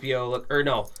C-3PO?" Or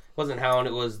no, it wasn't Hound.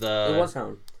 It was the It was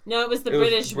Hound. No, it was the it was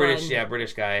British British, one. yeah,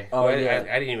 British guy. Oh, I yeah.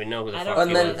 didn't even know who the I fuck don't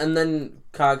he know. was. And then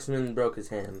Cogsman broke his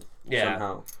hand. Yeah.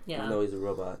 Somehow. Yeah. Even though he's a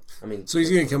robot. I mean. So he's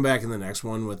going to come back in the next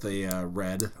one with a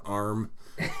red arm.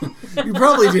 You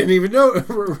probably didn't even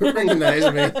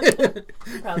recognize me.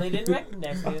 Probably didn't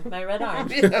recognize me with my red arm.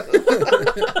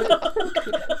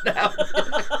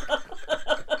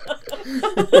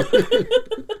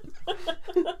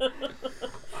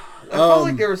 I felt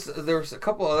like there was a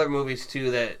couple other movies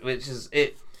too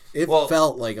It Well-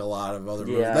 felt like a lot of other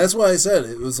movies. Yeah. That's why I said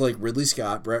it was like Ridley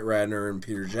Scott, Brett Ratner, and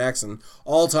Peter Jackson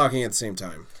all talking at the same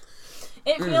time.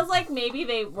 It feels like maybe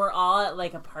they were all at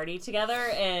like a party together,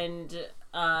 and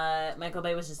Michael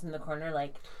Bay was just in the corner,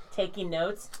 like taking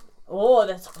notes. Oh,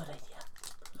 that's a good idea.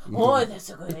 Oh, that's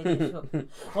a good idea.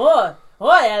 Oh,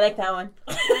 I like that one.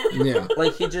 Yeah.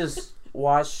 Like he just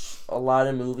watched a lot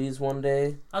of movies one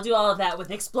day. I'll do all of that with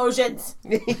explosions.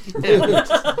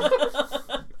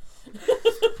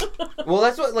 Well,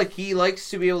 that's what like he likes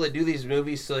to be able to do these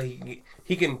movies so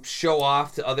he can show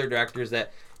off to other directors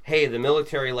that, hey, the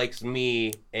military likes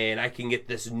me and I can get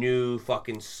this new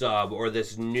fucking sub or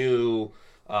this new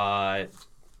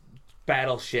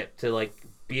battleship to like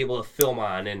be able to film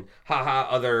on, and haha,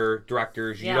 other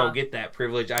directors, you Yeah. don't get that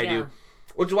privilege. I Yeah. do.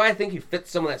 Which is why I think he fits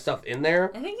some of that stuff in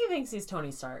there. I think he thinks he's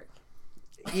Tony Stark.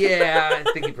 Yeah,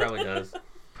 I think he probably does.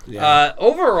 Yeah.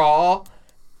 Overall,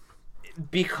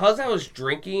 because I was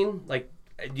drinking, like,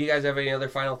 do you guys have any other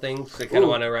final things? I kind of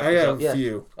want to wrap I this have up. a Yeah.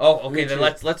 few. Oh, okay, Me then too.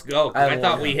 let's go. 'Cause I I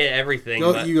thought will, we yeah. hit everything.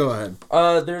 Go, but you go ahead.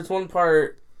 There's one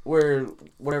part where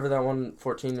whatever that one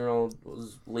 14-year-old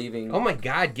was leaving. oh my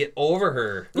god, get over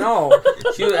her. No,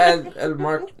 and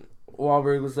Mark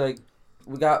Wahlberg was like,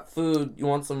 "We got food. You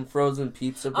want some frozen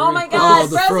pizza?" Oh my burrito?" god,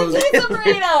 the frozen frozen- pizza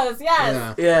burritos! Yes!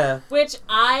 Yeah. Yeah. Which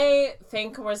I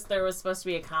think there was supposed to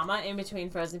be a comma in between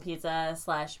frozen pizza /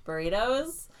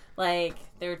 burritos. Like,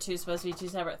 they were supposed to be two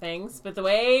separate things. But the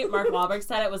way Mark Wahlberg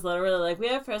said it was literally like, we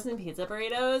have frozen pizza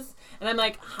burritos. And I'm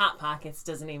like, Hot Pockets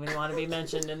doesn't even want to be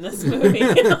mentioned in this movie.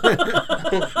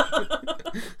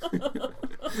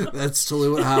 That's totally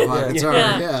what Hot Pockets are.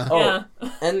 Yeah. Yeah. Oh. Yeah.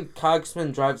 And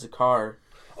Cogsman drives a car.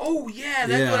 Oh yeah,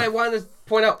 that's Yeah. what I wanted to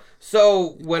point out.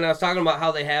 So when I was talking about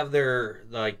how they have their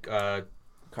like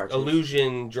Cartridge.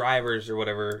 illusion drivers or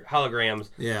whatever holograms,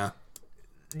 Yeah.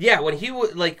 yeah, when he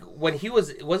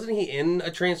wasn't he in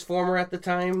a Transformer at the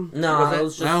time? No, Was it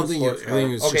was just I don't a think sports I think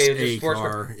it was Okay, just it was just a sports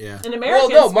car. Yeah. An Well, American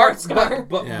no, Mark, sports car.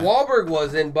 but Yeah. Wahlberg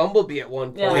was in Bumblebee at one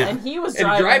point. Yeah, and he was And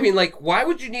driving. driving, like, why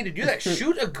would you need to do that?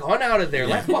 Shoot a gun out of there.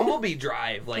 Let Bumblebee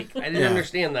drive. Like, I didn't Yeah.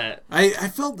 understand that. I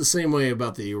felt the same way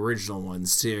about the original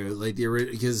ones too. Like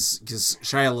because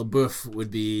Shia LaBeouf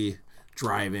would be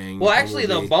driving. Well, actually,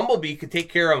 the Bumblebee. Bumblebee could take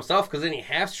care of himself because then he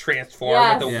has transformed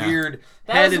Yes. with a Yeah. weird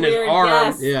That head was in weird, his arm.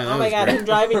 yes. Yeah, that oh my was god, great. him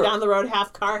driving down the road,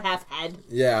 half car, half head,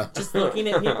 Yeah, just looking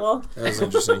at people. that was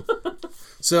interesting.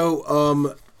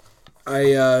 So,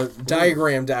 I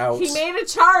diagrammed out. He made a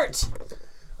chart.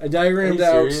 I diagrammed Are you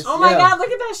out. serious? Oh my yeah. god, look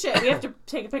at that shit. We have to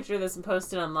take a picture of this and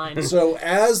post it online. So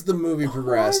as the movie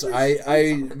progressed, I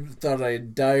thought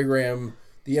I'd diagram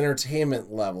the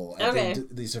entertainment level at Okay.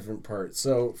 these different parts.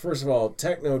 So first of all,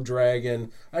 Techno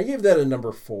Dragon, I gave that a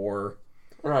number 4.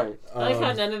 Right. I like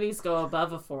how none of these go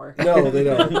above a 4. No, they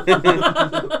don't.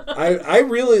 I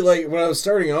really like when I was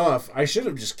starting off. I should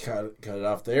have just cut it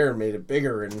off there and made it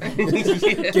bigger and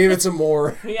gave it some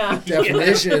more Yeah.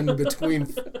 definition between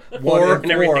 1 Four and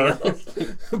and everything 4. else.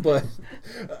 But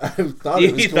I thought You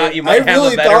it was thought going- you might I have a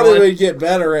really better thought one? it would get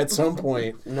better at some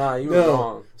point. Nah, you were No.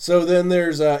 wrong. So then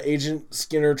there's Agent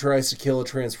Skinner tries to kill a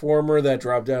Transformer. That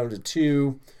dropped down to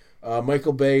 2.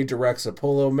 Michael Bay directs a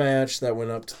polo match. That went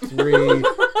up to 3.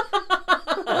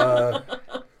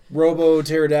 Robo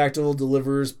Pterodactyl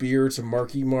delivers beer to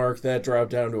Marky Mark. That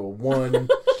dropped down to a 1.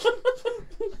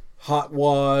 Hot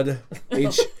Wad.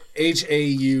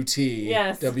 H-A-U-T.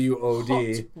 Yes.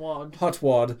 W-O-D. Wad. Hot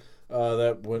Wad.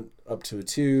 That went up to a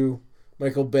 2.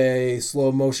 Michael Bay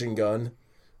slow motion gun.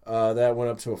 That went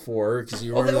up to a 4 because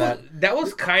you Oh, remember that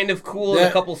was kind of cool in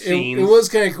a couple scenes. It was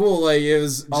kind of cool. Like it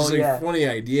was just yeah. a funny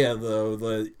idea though.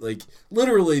 Like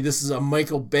literally, this is a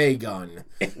Michael Bay gun.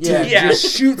 Yeah. Yeah.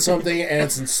 Just shoot something and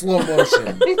it's in slow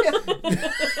motion.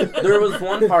 There was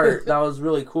one part that was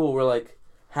really cool where like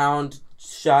Hound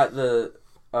shot the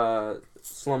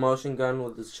slow motion gun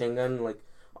with his chain gun, like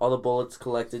all the bullets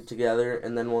collected together,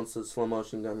 and then once the slow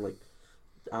motion gun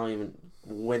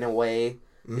went away,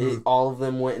 all of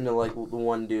them went into like the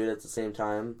one dude at the same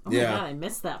time. Oh my god, I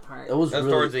missed that part. It was That's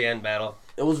really, towards the end battle.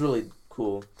 It was really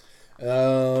cool.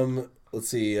 Let's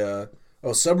see.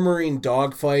 Submarine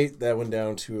dogfight. That went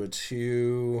down to a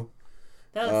 2.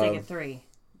 That looks like a 3.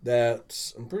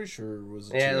 That I'm pretty sure was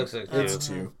a 2. Yeah, it looks like a 2. It's a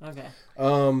 2. Okay.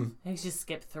 I I just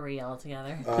skip 3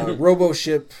 altogether.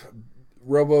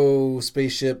 Robo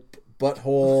spaceship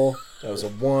butthole. That was a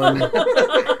 1.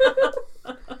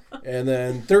 And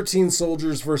then 13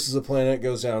 soldiers versus a planet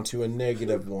goes down to a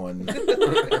 -1.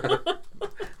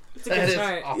 It's a good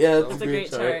chart. Awesome. Yeah, It's a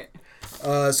great chart.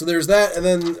 So there's that, and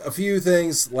then a few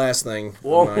things. Last thing,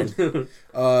 Whoa. mine.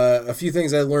 A few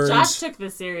things I learned. Josh took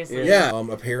this seriously. Yeah.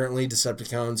 Apparently,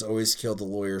 Decepticons always kill the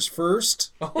lawyers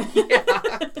first. Oh,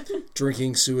 yeah.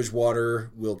 Drinking sewage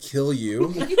water will kill you.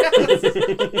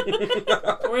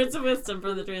 Words of wisdom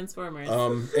from the Transformers.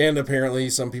 And apparently,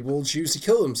 some people choose to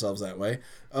kill themselves that way.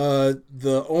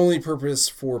 The only purpose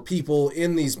for people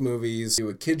in these movies do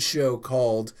a kids show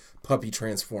called Puppy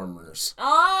Transformers.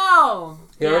 Oh!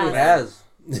 He already has.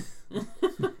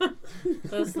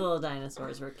 Those little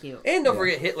dinosaurs were cute. And don't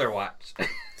forget Hitler Watch.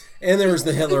 And there was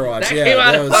the Hitler Watch. That Yeah, came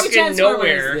out that of was. fucking Transformers.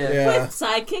 nowhere. Yeah. With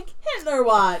sidekick Hitler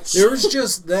Watch. There was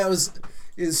just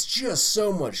it's just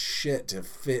so much shit to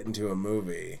fit into a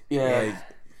movie. Yeah.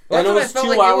 Well, And that's it what I was felt 2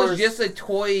 like hours. it was just a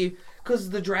toy, because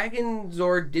the Dragon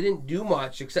Zord didn't do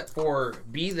much except for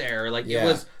be there. Like, Yeah. it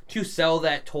was to sell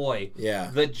that toy. Yeah.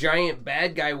 The giant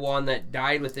bad guy one that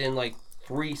died within, like,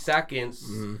 3 seconds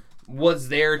was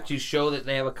there to show that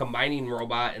they have a combining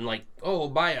robot and, like, oh,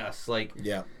 buy us. Like,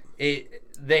 Yeah. they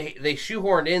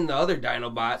shoehorned in the other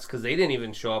Dinobots because they didn't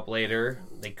even show up later.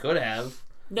 They could have.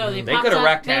 No, they They popped could have out-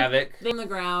 wrecked they- havoc. They on the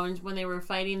ground when they were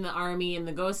fighting the army in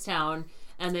the ghost town,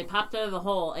 and they popped out of the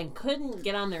hole and couldn't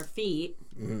get on their feet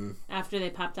after they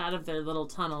popped out of their little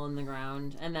tunnel in the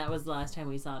ground, and that was the last time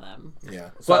we saw them. Yeah.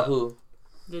 Saw But- who?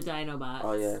 The Dinobots.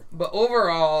 Oh yeah. But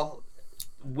overall,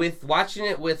 with watching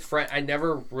it with friend, I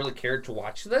never really cared to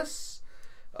watch this.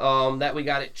 That we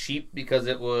got it cheap because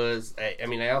it was. I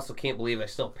mean, I also can't believe I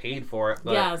still paid for it.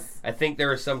 But Yes. I think there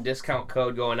was some discount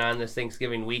code going on this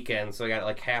Thanksgiving weekend, so I got it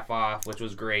like half off, which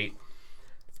was great.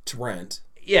 To rent.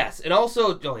 Yes, and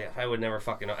also, oh yeah, I would never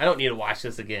fucking know. I don't need to watch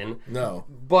this again. No.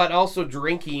 But also,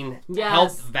 drinking Yes.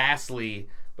 helped vastly.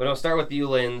 But I'll start with you,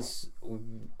 Lynn's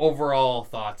overall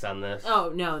thoughts on this.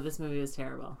 Oh no, this movie was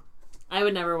terrible. I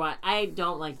would never watch. I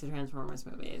don't like the Transformers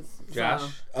movies. Josh?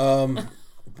 So.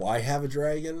 Why have a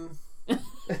dragon?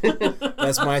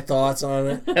 That's my thoughts on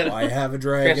it. Why have a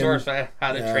dragon? Transformers,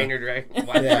 How to Yeah. Train Your Dragon.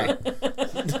 Why Yeah.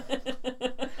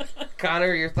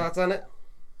 Connor, your thoughts on it?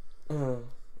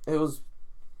 It was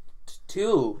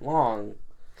too long.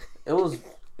 It was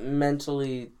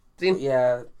mentally,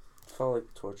 yeah, felt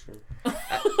like torture.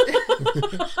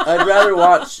 I'd rather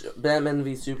watch Batman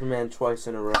v Superman twice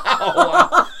in a row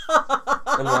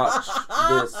than watch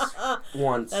this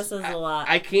once. That says a lot.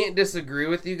 I can't disagree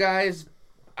with you guys.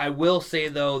 I will say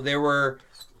though, there were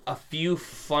a few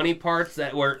funny parts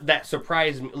that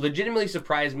surprised me, legitimately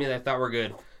surprised me, that I thought were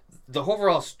good. The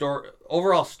overall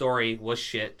story was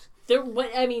shit.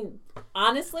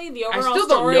 Honestly, the I overall still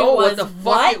don't story know was what the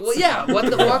fuck. What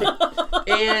the fuck?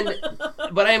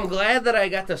 But I am glad that I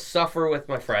got to suffer with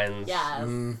my friends. Yes.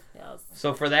 Yes.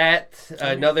 So for that,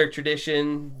 another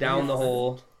tradition down the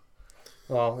hole.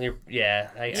 Well, I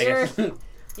guess.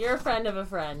 You're a friend of a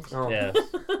friend. Oh. Yeah.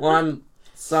 Well, I'm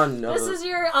son of This is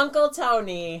your Uncle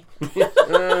Tony.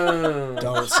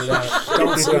 Don't sit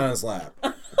on his lap.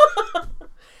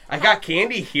 I got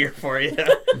candy here for you.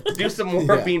 Do some more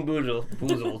Yeah. bean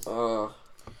boozles.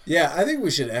 Yeah, I think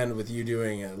we should end with you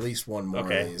doing at least one more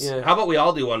Okay. of these. Yeah. How about we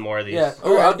all do one more of these? Yeah.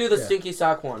 Oh, Alright. I'll do the Yeah. stinky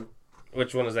sock one.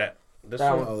 Which one is that? This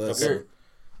That one? one. Oh, that's Okay.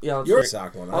 Yeah, let's your do-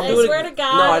 sock one. I'll I do it swear again. to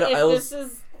God, No, I don't- if I was- this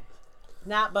is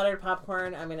not buttered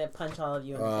popcorn, I'm gonna punch all of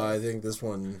you in the I face. think this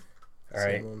one. All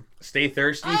right. same one. Stay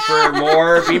thirsty for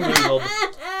more bean boozled.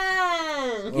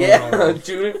 Yeah, Oh.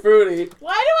 Tutti Frutti.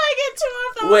 Why do I get two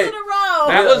of those Wait. in a row?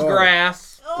 That was Oh.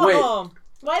 grass. Oh.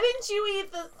 Why didn't you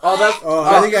eat the? Oh, that's Oh,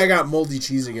 I think I got moldy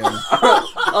cheese again.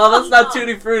 oh, that's not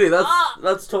Tutti Frutti.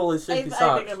 That's totally I stinky think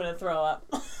socks. I'm gonna throw up.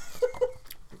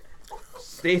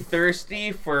 stay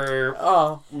thirsty for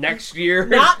Oh, next year.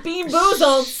 Not being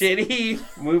boozled. Shitty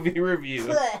movie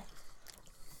review.